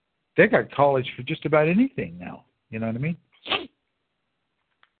 they got college for just about anything now, you know what I mean?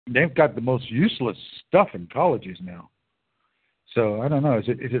 They've got the most useless stuff in colleges now. So I don't know. Is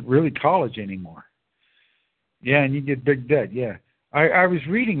it really college anymore? Yeah, and you get big debt. Yeah, I was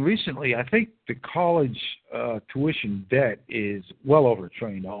reading recently. I think the college tuition debt is well over $1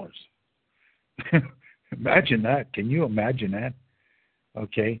 trillion. Imagine that. Can you imagine that?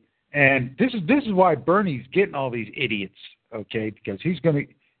 Okay, and this is why Bernie's getting all these idiots. Okay, because he's gonna.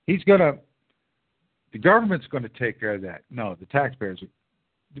 The government's going to take care of that. No, the taxpayers,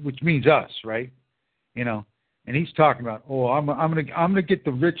 which means us, right? and he's talking about, oh, I'm gonna get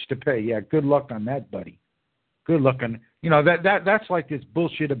the rich to pay. Yeah, good luck on that, buddy. Good luck on that's like this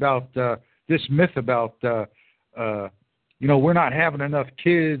bullshit about this myth about we're not having enough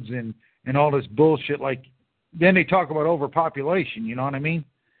kids and all this bullshit. Like then they talk about overpopulation. You know what I mean?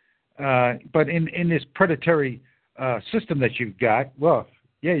 But in this predatory system that you've got, well,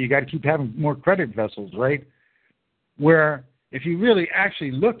 yeah, you got to keep having more credit vessels, right? Where if you really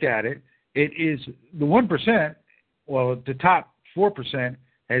actually look at it, it is the 1%, well, the top 4%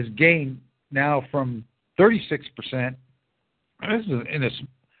 has gained now from 36%. This is in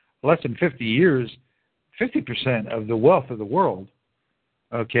less than 50 years, 50% of the wealth of the world,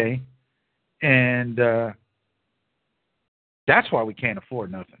 okay? And that's why we can't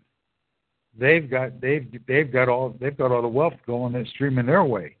afford nothing. They've got all the wealth going and streaming their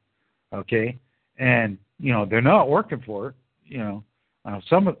way, okay? And they're not working for it.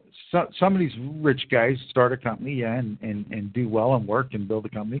 Some of these rich guys start a company, yeah, and do well and work and build a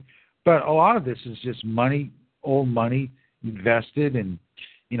company, but a lot of this is just money, old money invested in,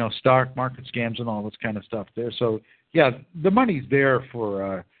 stock market scams and all this kind of stuff there. So yeah, the money's there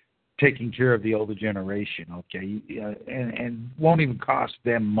for taking care of the older generation, okay, and won't even cost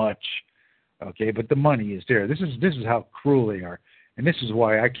them much. Okay, but the money is there. This is how cruel they are, and this is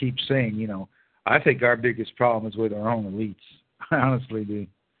why I keep saying, I think our biggest problem is with our own elites. I honestly do.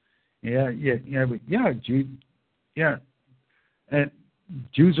 And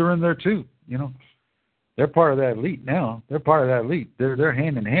Jews are in there too. They're part of that elite now. They're part of that elite. They're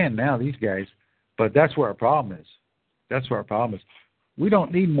hand in hand now. These guys, but that's where our problem is. That's where our problem is. We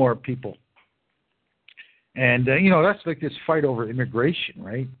don't need more people, and that's like this fight over immigration,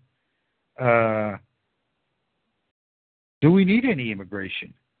 right? Do we need any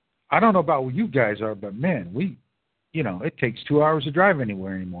immigration? I don't know about what you guys are, but man, it takes 2 hours to drive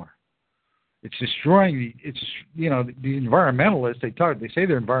anywhere anymore. It's destroying the environmentalists. They say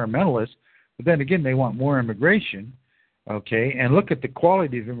they're environmentalists, but then again, they want more immigration. Okay. And look at the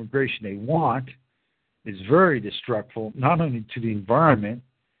quality of immigration they want is very destructive, not only to the environment,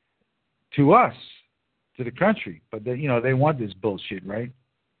 to us, to the country, but they want this bullshit, right?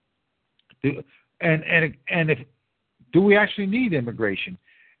 And do we actually need immigration?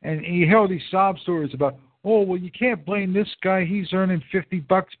 And you hear all these sob stories about, oh, well, you can't blame this guy. He's earning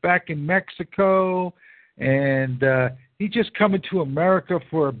 $50 back in Mexico, and he's just coming to America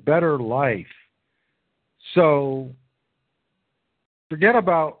for a better life. So forget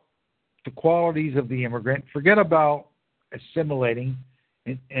about the qualities of the immigrant. Forget about assimilating.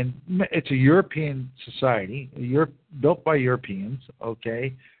 And it's a European society, built by Europeans,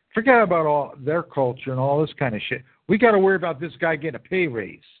 okay? Forget about all their culture and all this kind of shit. We got to worry about this guy getting a pay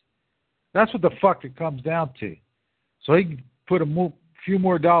raise. That's what the fuck it comes down to. So he can put a few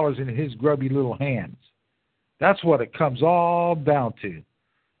more dollars in his grubby little hands. That's what it comes all down to.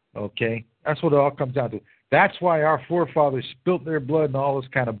 Okay? That's what it all comes down to. That's why our forefathers spilt their blood and all this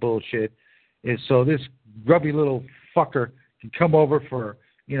kind of bullshit, is so this grubby little fucker can come over for,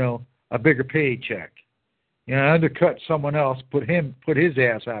 a bigger paycheck. Undercut someone else, put his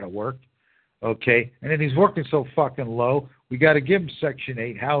ass out of work, okay? And then he's working so fucking low, we got to give him Section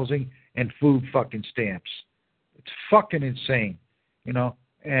 8 housing and food fucking stamps. It's fucking insane,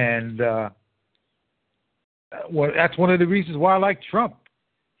 And that's one of the reasons why I like Trump.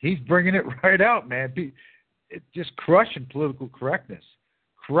 He's bringing it right out, man. It's just crushing political correctness,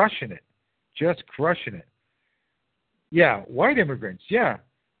 crushing it, just crushing it. Yeah, white immigrants, yeah.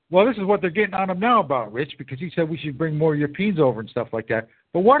 Well, this is what they're getting on him now about, Rich, because he said we should bring more Europeans over and stuff like that.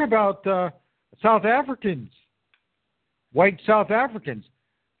 But what about South Africans, white South Africans?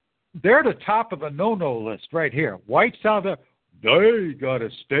 They're the top of the no-no list right here. White South Africans, they got to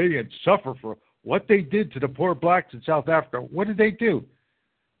stay and suffer for what they did to the poor blacks in South Africa. What did they do?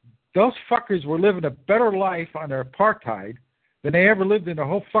 Those fuckers were living a better life under apartheid than they ever lived in their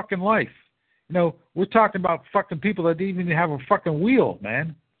whole fucking life. We're talking about fucking people that didn't even have a fucking wheel,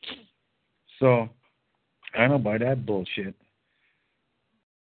 man. So, I don't buy that bullshit.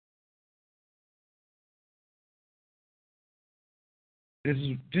 This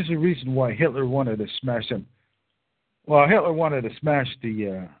is a reason why Hitler wanted to smash them. Well, Hitler wanted to smash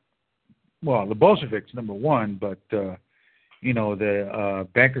the Bolsheviks, number one, but, the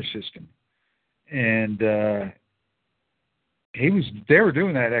banker system. And they were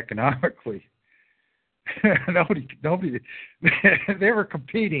doing that economically. Nobody, they were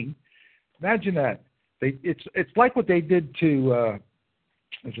competing. Imagine that. It's like what they did to,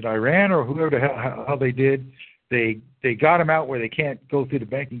 is it Iran or whoever the hell how they did? They got them out where they can't go through the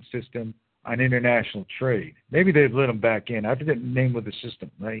banking system on international trade. Maybe they've let them back in. I forget the name of the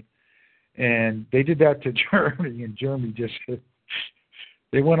system, right? And they did that to Germany, and Germany just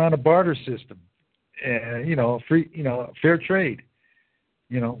they went on a barter system, and free, fair trade.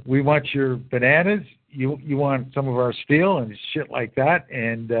 We want your bananas, you want some of our steel and shit like that.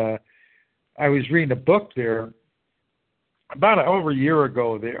 And I was reading a book there about over a year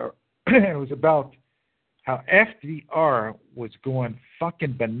ago. There, it was about how FDR was going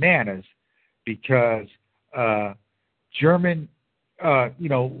fucking bananas because German,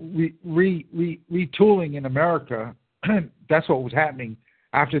 retooling in America. That's what was happening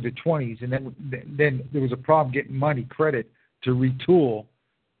after the 20s, and then there was a problem getting money credit to retool,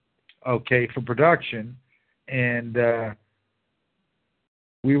 for production, and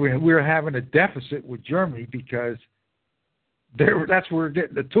we were having a deficit with Germany because that's where we're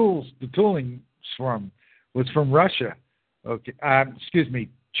getting the tooling from was from Russia.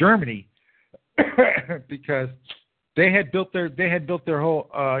 Germany, because they had built their whole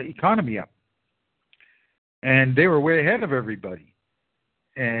economy up, and they were way ahead of everybody,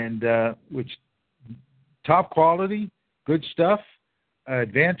 and which top quality, good stuff,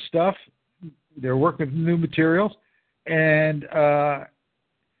 advanced stuff. They're working with new materials, and the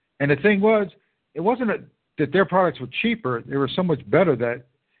thing was, it wasn't that their products were cheaper. They were so much better that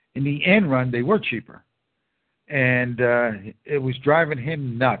in the end run they were cheaper, and it was driving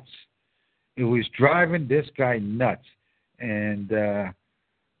him nuts. It was driving this guy nuts, and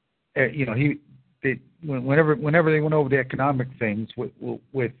whenever they went over the economic things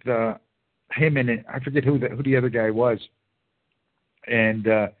with him and I forget who the other guy was, and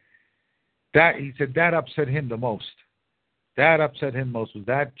that he said that upset him the most. That upset him most was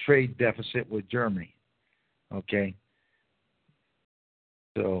that trade deficit with Germany. Okay,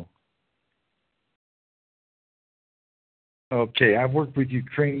 so. Okay, I've worked with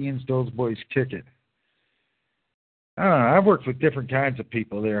Ukrainians. Those boys kick it. I don't know. I've worked with different kinds of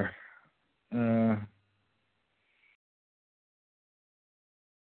people there.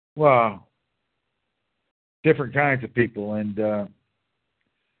 Different kinds of people. And,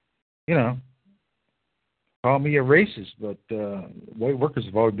 call me a racist, but white workers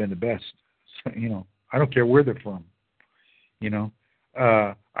have always been the best. So, I don't care where they're from.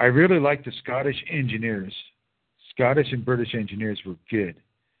 I really like the Scottish engineers. Scottish and British engineers were good.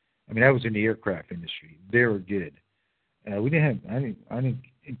 I mean, that was in the aircraft industry. They were good. I didn't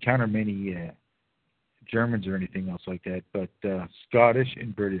encounter many Germans or anything else like that, but Scottish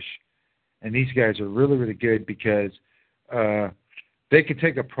and British, and these guys are really, really good because they could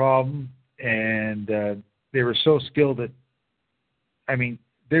take a problem, and they were so skilled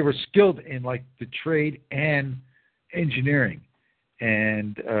they were skilled in like the trade and engineering,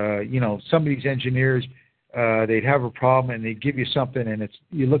 and some of these engineers. They'd have a problem and they'd give you something, and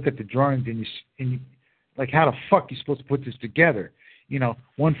you look at the drawings and you like, how the fuck are you supposed to put this together?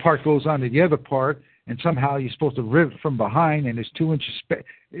 One part goes onto the other part, and somehow you're supposed to rivet from behind, and there's 2 inches.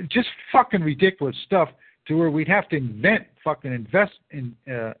 It's just fucking ridiculous stuff to where we'd have to invest in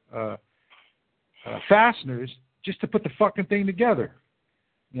fasteners just to put the fucking thing together.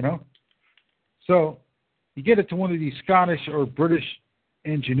 So you get it to one of these Scottish or British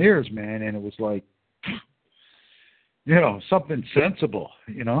engineers, man, and it was like, something sensible,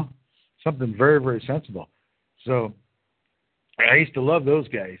 something very, very sensible. So I used to love those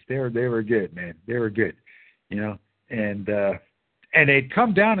guys. They were good, man. They were good, and they'd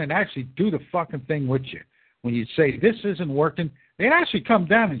come down and actually do the fucking thing with you. When you'd say, this isn't working, they'd actually come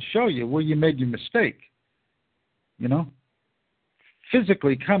down and show you where you made your mistake,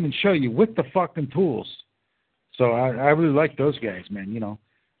 physically come and show you with the fucking tools. So I really like those guys, man,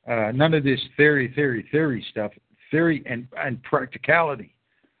 none of this theory stuff. Theory and practicality.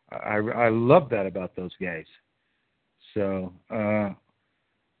 I love that about those guys. So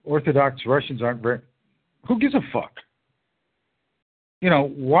Orthodox Russians aren't very. Who gives a fuck?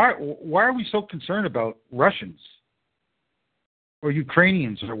 Why are we so concerned about Russians or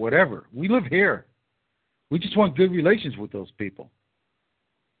Ukrainians or whatever? We live here. We just want good relations with those people.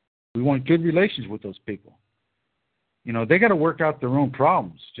 We want good relations with those people. They got to work out their own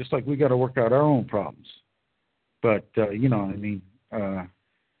problems, just like we got to work out our own problems. But and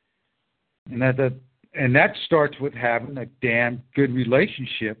that starts with having a damn good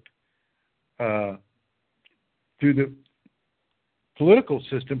relationship through the political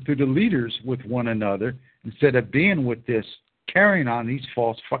system, through the leaders with one another, instead of being with this, carrying on these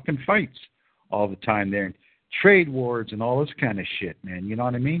false fucking fights all the time there, and trade wars and all this kind of shit, man. You know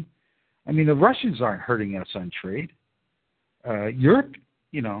what I mean? I mean, the Russians aren't hurting us on trade. Europe,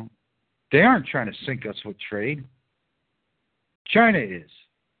 they aren't trying to sink us with trade. China is.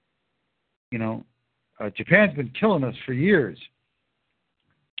 Japan's been killing us for years.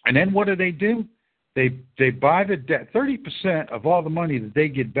 And then what do? They buy the debt. 30% of all the money that they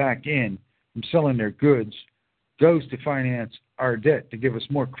get back in from selling their goods goes to finance our debt, to give us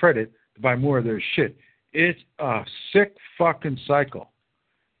more credit to buy more of their shit. It's a sick fucking cycle.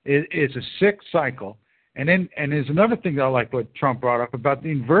 It's a sick cycle. And there's another thing that I like what Trump brought up about the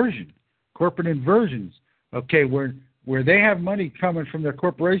inversion, corporate inversions. Okay, where they have money coming from their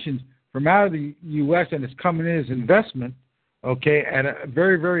corporations from out of the U.S. and it's coming in as investment, okay, at a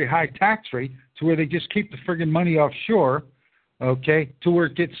very, very high tax rate, to where they just keep the friggin' money offshore, okay, to where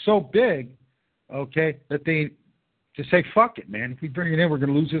it gets so big, okay, that they to say, fuck it, man. If we bring it in, we're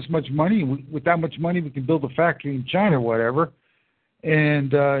going to lose this much money. With that much money, we can build a factory in China or whatever,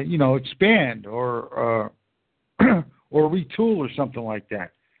 and expand or retool or something like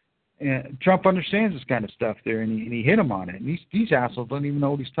that. And Trump understands this kind of stuff there, and he hit him on it. And these assholes don't even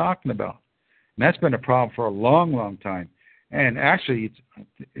know what he's talking about. And that's been a problem for a long, long time. And actually,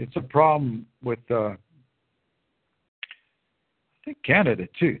 it's a problem with I think Canada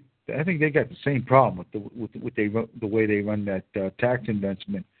too. I think they got the same problem with the way they run that tax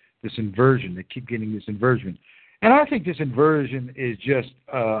investment, this inversion. They keep getting this inversion. And I think this inversion is just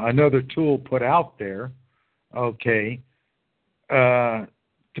another tool put out there, okay, to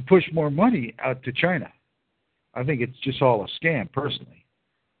push more money out to China. I think it's just all a scam, personally,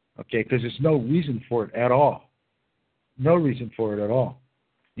 okay, because there's no reason for it at all. No reason for it at all,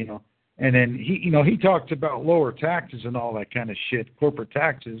 you know. And then he talks about lower taxes and all that kind of shit, corporate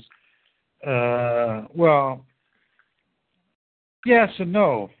taxes. Well, yes and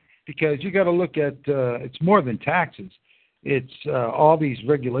no, because you got to look at it's more than taxes. It's all these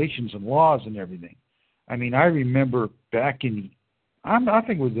regulations and laws and everything. I mean, I remember back in I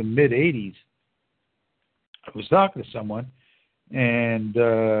think it was the mid '80s. I was talking to someone, and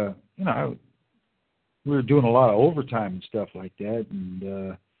we were doing a lot of overtime and stuff like that,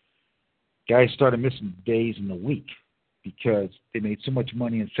 and guys started missing days in the week because they made so much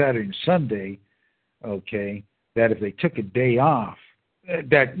money on Saturday and Sunday, okay, that if they took a day off,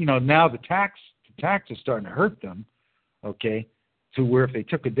 that, now the tax is starting to hurt them, okay, to where if they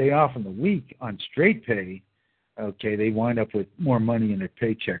took a day off in the week on straight pay, okay, they wind up with more money in their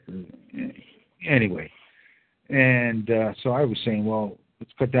paycheck. Anyway, and so I was saying, well,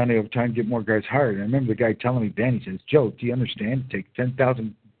 let's cut down the overtime, get more guys hired. And I remember the guy telling me, Ben, he says, Joe, do you understand? It takes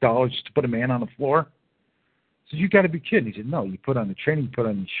 $10,000 to put a man on the floor. I said, you got to be kidding. He said, no, you put on the training, you put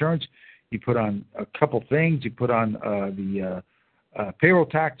on insurance, you put on a couple things, you put on the payroll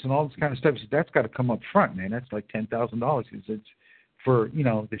tax and all this kind of stuff. He said, that's got to come up front, man. That's like $10,000. He said, for,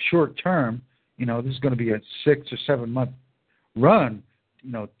 the short term, this is going to be a 6 or 7 month run,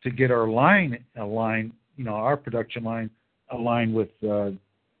 to get our line aligned, our production line aligned with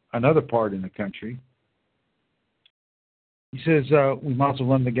another part in the country. He says, we might as well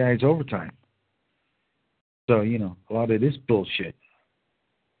run the guys overtime. So, a lot of it is bullshit.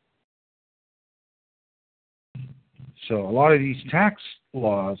 So a lot of these tax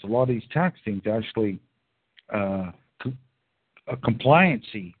laws, a lot of these tax things actually, a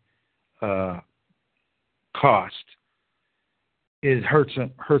compliancy cost, it hurts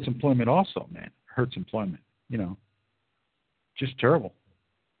employment also, man. Hurts employment, just terrible.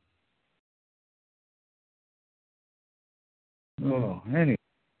 Oh, anyway.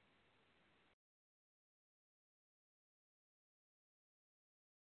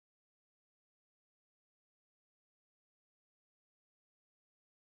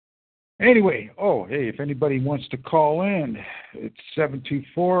 Anyway, hey, if anybody wants to call in, it's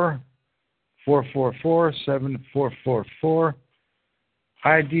 724-444-7444,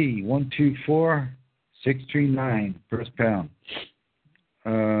 ID 124639, first pound.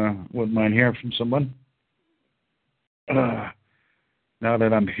 Wouldn't mind hearing from someone. Now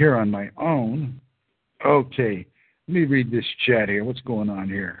that I'm here on my own, okay, let me read this chat here. What's going on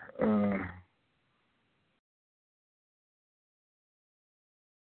here?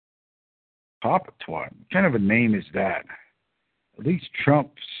 Papa Twat. What kind of a name is that? At least Trump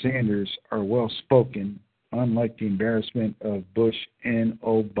Sanders are well spoken, unlike the embarrassment of Bush and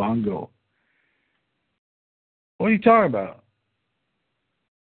Obongo. What are you talking about?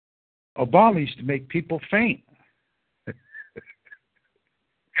 Obama used to make people faint.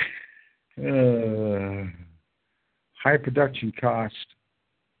 High production cost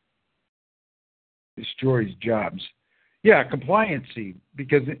destroys jobs. Yeah, compliancy,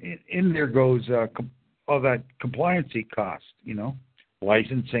 because in there goes all that compliancy cost,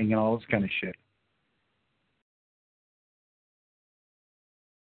 licensing and all this kind of shit.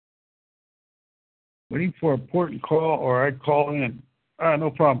 Waiting for an important call, or I'd call in. No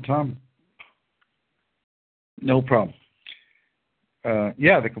problem, Tom. No problem.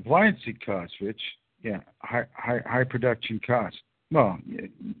 Yeah, the compliancy costs, Rich. Yeah, high production costs. Well,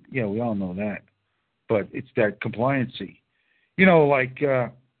 yeah, we all know that, but it's that compliancy. Like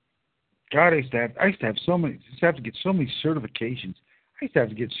God, I used to have so many. I used to have to get so many certifications. I used to have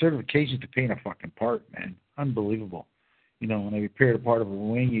to get certifications to paint a fucking part, man. Unbelievable. When I repaired a part of a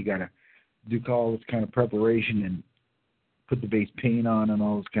wing, you got to do all this kind of preparation and put the base paint on and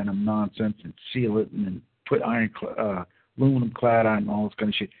all this kind of nonsense and seal it and then put aluminum clad on and all this kind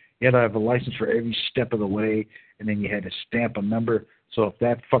of shit. You had to have a license for every step of the way, and then you had to stamp a number. So if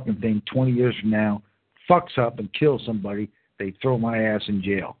that fucking thing 20 years from now fucks up and kills somebody, they throw my ass in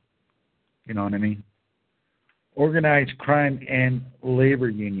jail. You know what I mean? Organized crime and labor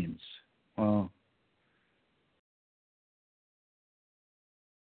unions. Well,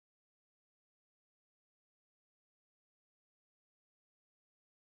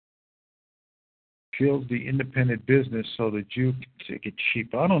 kills the independent business so that you can take it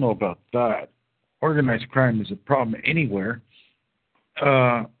cheap. I don't know about that. Organized crime is a problem anywhere.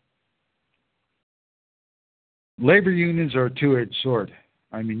 Labor unions are a two-edged sword.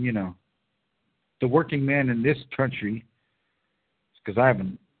 I mean, the working man in this country, because I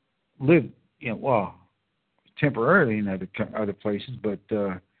haven't lived, temporarily in other places, but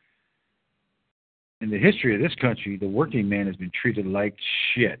in the history of this country, the working man has been treated like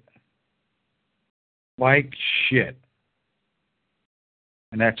shit. Like shit.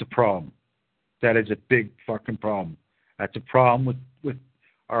 And that's a problem. That is a big fucking problem. That's a problem with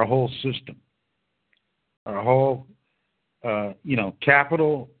our whole system. Our whole,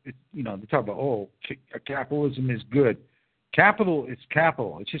 capital, they talk about, capitalism is good. Capital is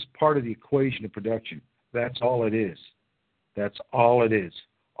capital. It's just part of the equation of production. That's all it is. That's all it is.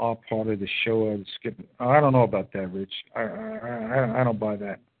 All part of the show of the skip. I don't know about that, Rich. I don't buy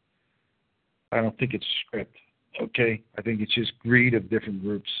that. I don't think it's script. Okay? I think it's just greed of different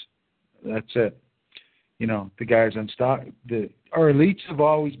groups. That's it. The guys on stock, our elites have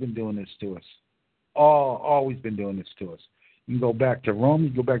always been doing this to us. Always been doing this to us. You can go back to Rome, you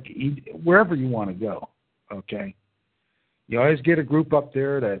can go back to Egypt, wherever you want to go. Okay? You always get a group up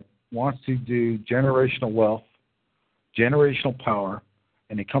there that wants to do generational wealth, generational power,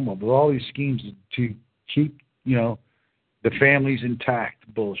 and they come up with all these schemes to keep, the families intact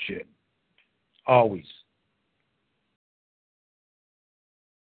bullshit. Always.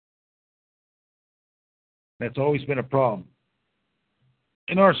 That's always been a problem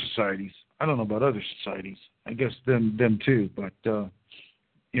in our societies. I don't know about other societies. I guess them too, but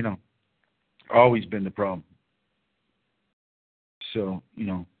always been the problem. So,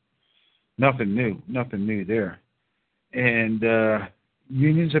 nothing new there. And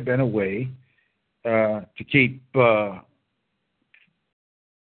unions have been a way to keep.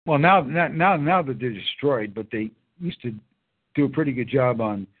 Now that they're destroyed, but they used to do a pretty good job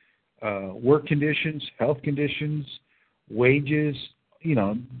on work conditions, health conditions, wages,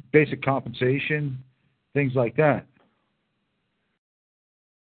 basic compensation, things like that.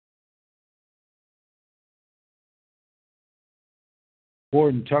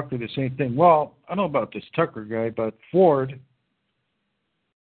 Ford and Tucker, the same thing. Well, I don't know about this Tucker guy, but Ford,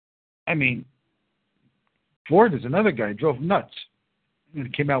 Ford is another guy, drove nuts. And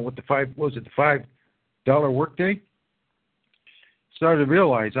it came out with the $5 workday? Started to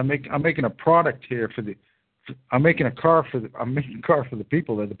realize I'm making a product here I'm making a car for the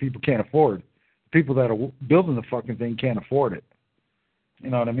people that the people can't afford. The people that are building the fucking thing can't afford it. You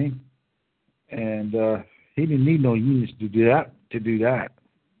know what I mean? And he didn't need no unions to do that.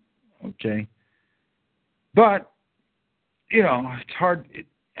 Okay. But it's hard.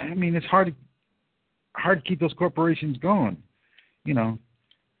 It's hard to keep those corporations going.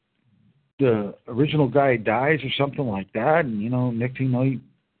 The original guy dies or something like that, and next thing you know,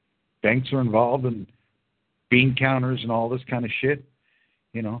 banks are involved in bean counters and all this kind of shit.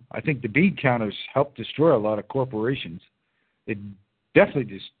 I think the bean counters helped destroy a lot of corporations. It definitely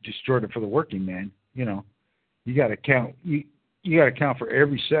just destroyed it for the working man. You got to count. You got to count for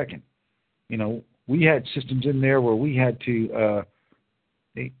every second. We had systems in there where we had to.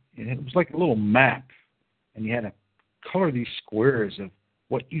 It was like a little map, and you had to color these squares of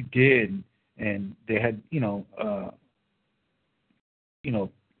what you did, and they had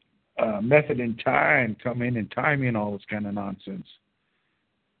method and time come in and time in all this kind of nonsense.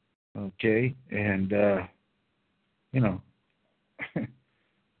 Okay, and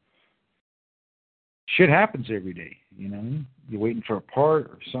shit happens every day. You're waiting for a part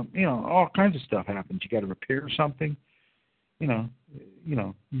or something. All kinds of stuff happens. You got to repair something. You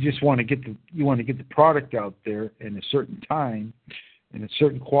just want to get the product out there in a certain time, in a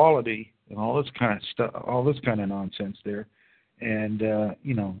certain quality, and all this kind of stuff, all this kind of nonsense there. And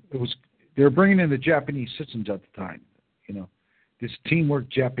they were bringing in the Japanese systems at the time. This teamwork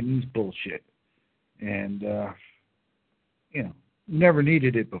Japanese bullshit, and never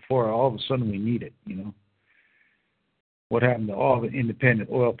needed it before. All of a sudden, we need it. What happened to all the independent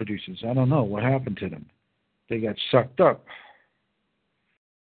oil producers? I don't know. What happened to them? They got sucked up.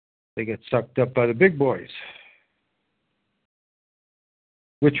 They got sucked up by the big boys,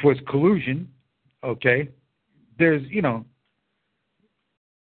 which was collusion. Okay, there's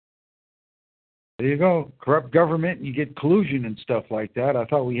there you go. Corrupt government, and you get collusion and stuff like that. I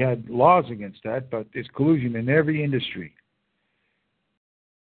thought we had laws against that, but there's collusion in every industry.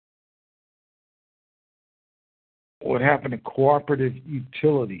 What happened to cooperative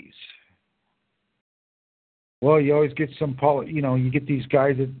utilities? Well, you always get you get these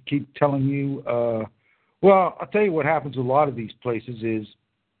guys that keep telling you, well, I'll tell you what happens with a lot of these places is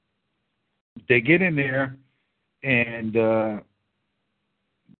they get in there and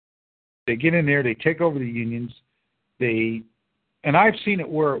they take over the unions. And I've seen it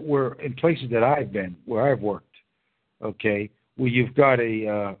where in places that I've been, where I've worked, okay, where you've got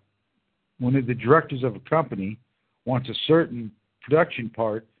one of the directors of a company wants a certain production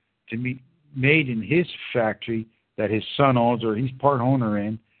part to be made in his factory that his son owns or he's part owner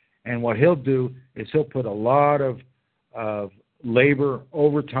in, and what he'll do is he'll put a lot of labor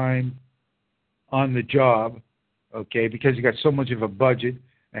overtime on the job, okay, because he got so much of a budget,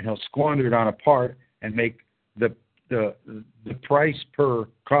 and he'll squander it on a part and make the price per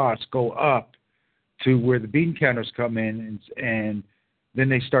cost go up to where the bean counters come in, and then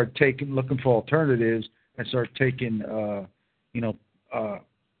they start looking for alternatives and start taking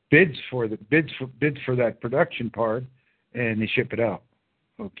bids for that production part, and they ship it out.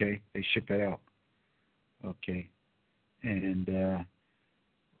 Okay, they ship it out. Okay, and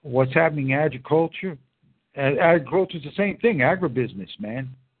what's happening in agriculture? Agriculture is the same thing. Agribusiness, man,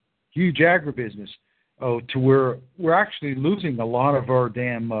 huge agribusiness. To where we're actually losing a lot of our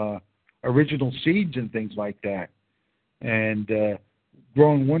damn original seeds and things like that, and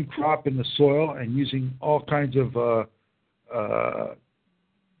growing one crop in the soil and using all kinds of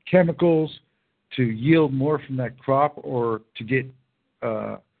chemicals to yield more from that crop, or to get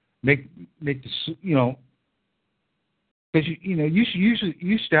make the because you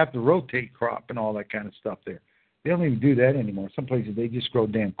used to have to rotate crop and all that kind of stuff there. They don't even do that anymore. Some places they just grow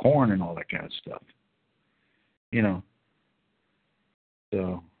damn corn and all that kind of stuff.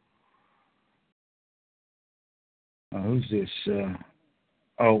 So who's this?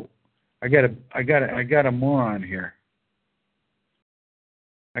 I got a moron here.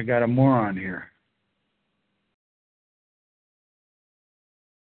 I got a moron here.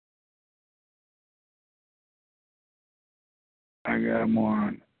 I got a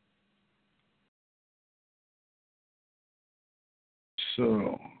moron.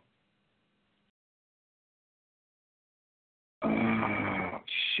 So,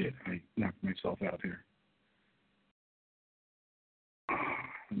 shit, I knocked myself out here.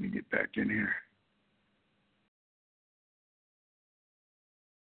 Let me get back in here.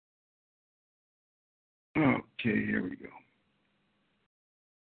 Okay, here we go.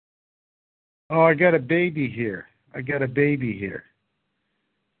 Oh, I got a baby here.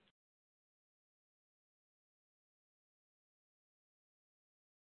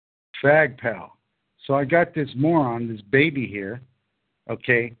 Fag pal. So I got this moron, this baby here,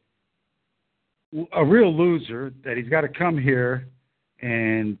 okay, a real loser that he's got to come here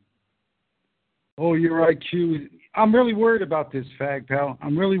and, oh, your IQ. I'm really worried about this, fag pal.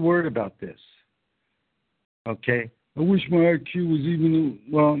 I'm really worried about this. Okay? I wish my IQ was even,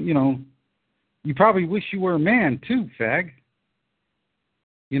 well, you probably wish you were a man too, fag.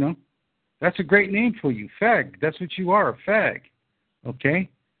 That's a great name for you, fag. That's what you are, a fag. Okay?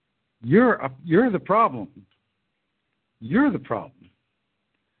 You're the problem. You're the problem.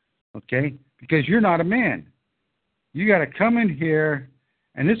 Okay? Because you're not a man. You got to come in here,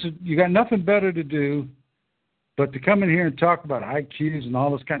 and you got nothing better to do but to come in here and talk about IQs and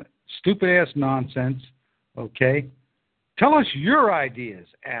all this kind of stupid ass nonsense. Okay? Tell us your ideas,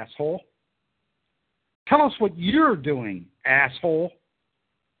 asshole. Tell us what you're doing, asshole.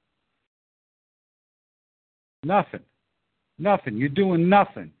 Nothing. You're doing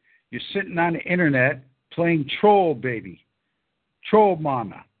nothing. You're sitting on the internet playing troll, baby. Troll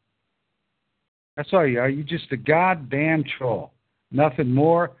mama. That's all you are. You're just a goddamn troll. Nothing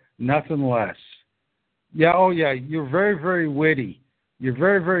more, nothing less. Yeah, oh yeah, you're very, very witty. You're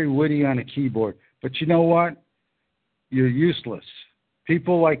very, very witty on a keyboard. But you know what? You're useless.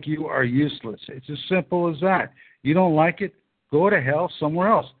 People like you are useless. It's as simple as that. You don't like it? Go to hell somewhere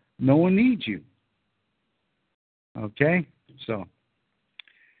else. No one needs you. Okay? So,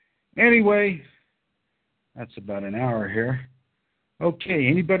 anyway, that's about an hour here. Okay,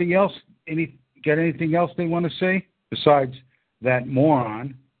 anybody else? Got anything else they want to say besides that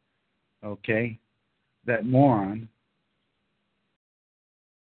moron? Okay, that moron.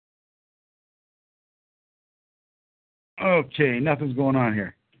 Okay, nothing's going on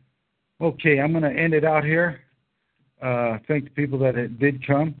here. Okay, I'm going to end it out here. Thank the people that did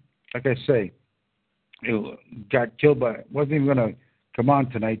come. Like I say, it got killed by. Wasn't even going to come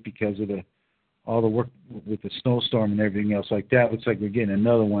on tonight because of all the work with the snowstorm and everything else like that. Looks like we're getting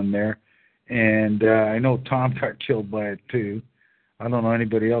another one there. And I know Tom got killed by it too. I don't know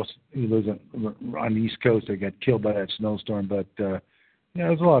anybody else who lives on the East Coast that got killed by that snowstorm, but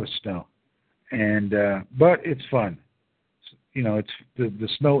there's a lot of snow. And but it's fun. It's the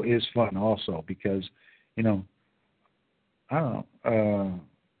snow is fun also because, I don't know.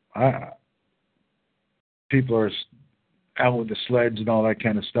 People are out with the sleds and all that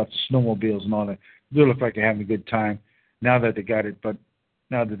kind of stuff, snowmobiles and all that. They look like they're having a good time now that they got it, but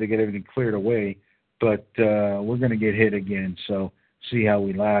now that they get everything cleared away. But we're going to get hit again, so see how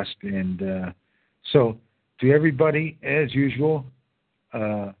we last. And so to everybody, as usual,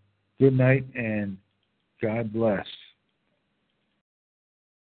 good night and God bless.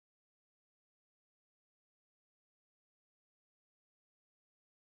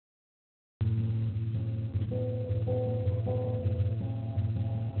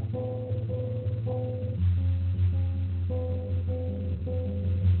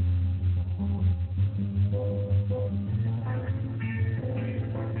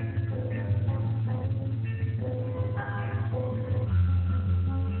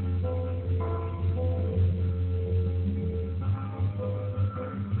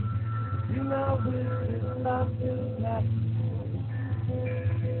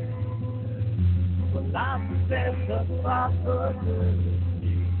 Life presents a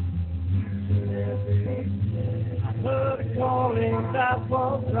possibility. I heard a calling that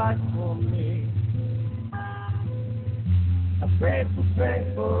was right for me. I prayed for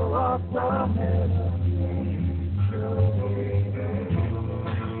strength for us from heaven.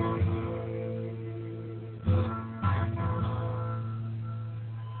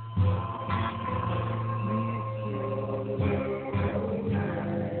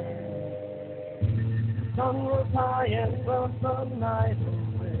 The sun was high and burnt the night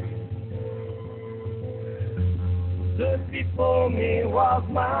away. Just before me was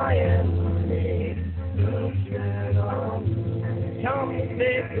my enemy. To tread on me. Come to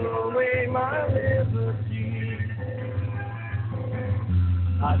take away my liberty.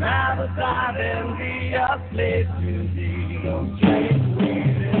 I'd rather die than be a slave to thee. Don't change me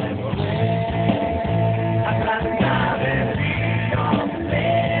this way. I'd rather die than be your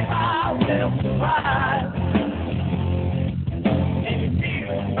slave. I will survive.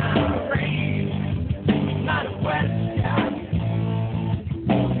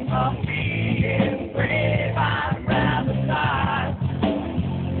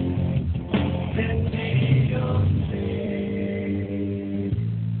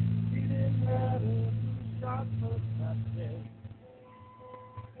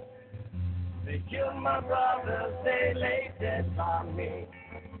 They killed my brothers, they lay dead by me.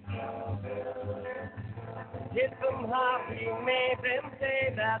 Hit them hard, we made them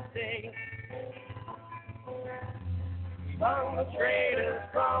say that they hung the traitors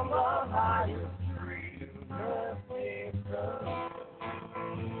from a higher tree.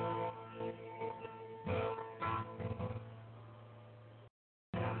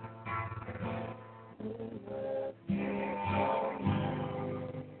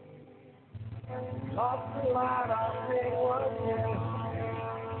 Lost the light, I'll sing one again.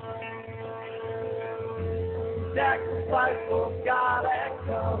 Sacrifice for God and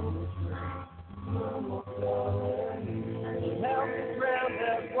come. Help the friend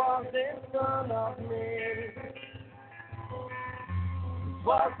that was in front of me.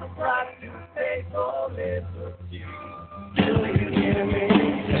 Was the price to pay for liberty? Do you hear me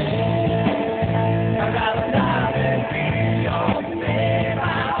say? I gotta die and be your slave. I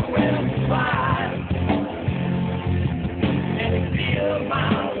will survive. And feel my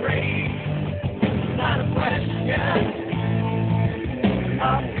rage. Not a question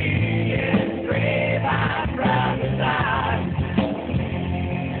of being brave. I'd rather die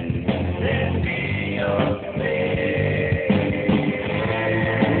than be your slave.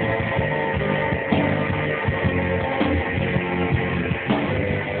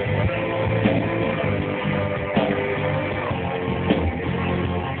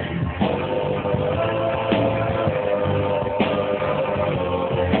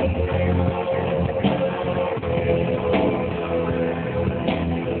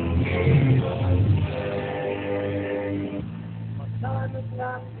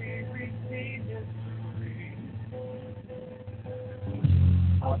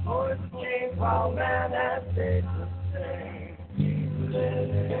 voice changed while man has stayed the same.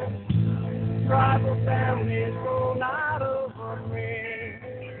 Tribal families grown out over me.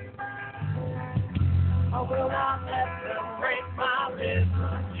 I will not let them break my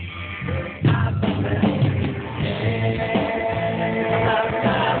liberty. Not the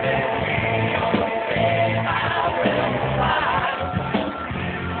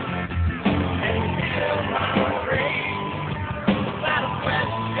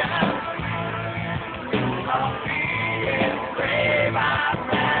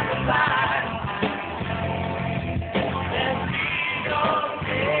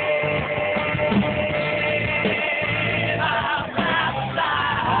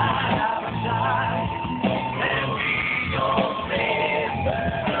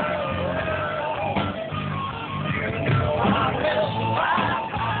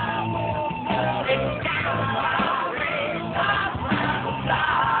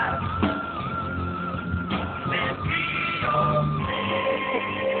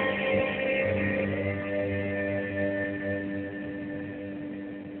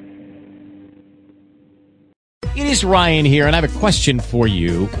It is Ryan here, and I have a question for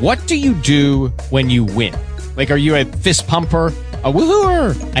you. What do you do when you win? Like, are you a fist pumper, a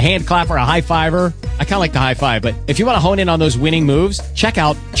woohooer, a hand clapper, a high fiver? I kind of like the high five, but if you want to hone in on those winning moves, check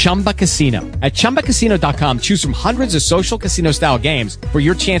out Chumba Casino. At ChumbaCasino.com, choose from hundreds of social casino-style games for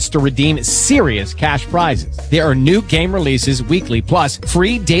your chance to redeem serious cash prizes. There are new game releases weekly, plus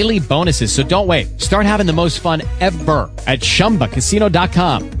free daily bonuses, so don't wait. Start having the most fun ever at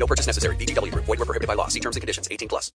ChumbaCasino.com. No purchase necessary. VGW Group. Void where prohibited by law. See terms and conditions. 18+.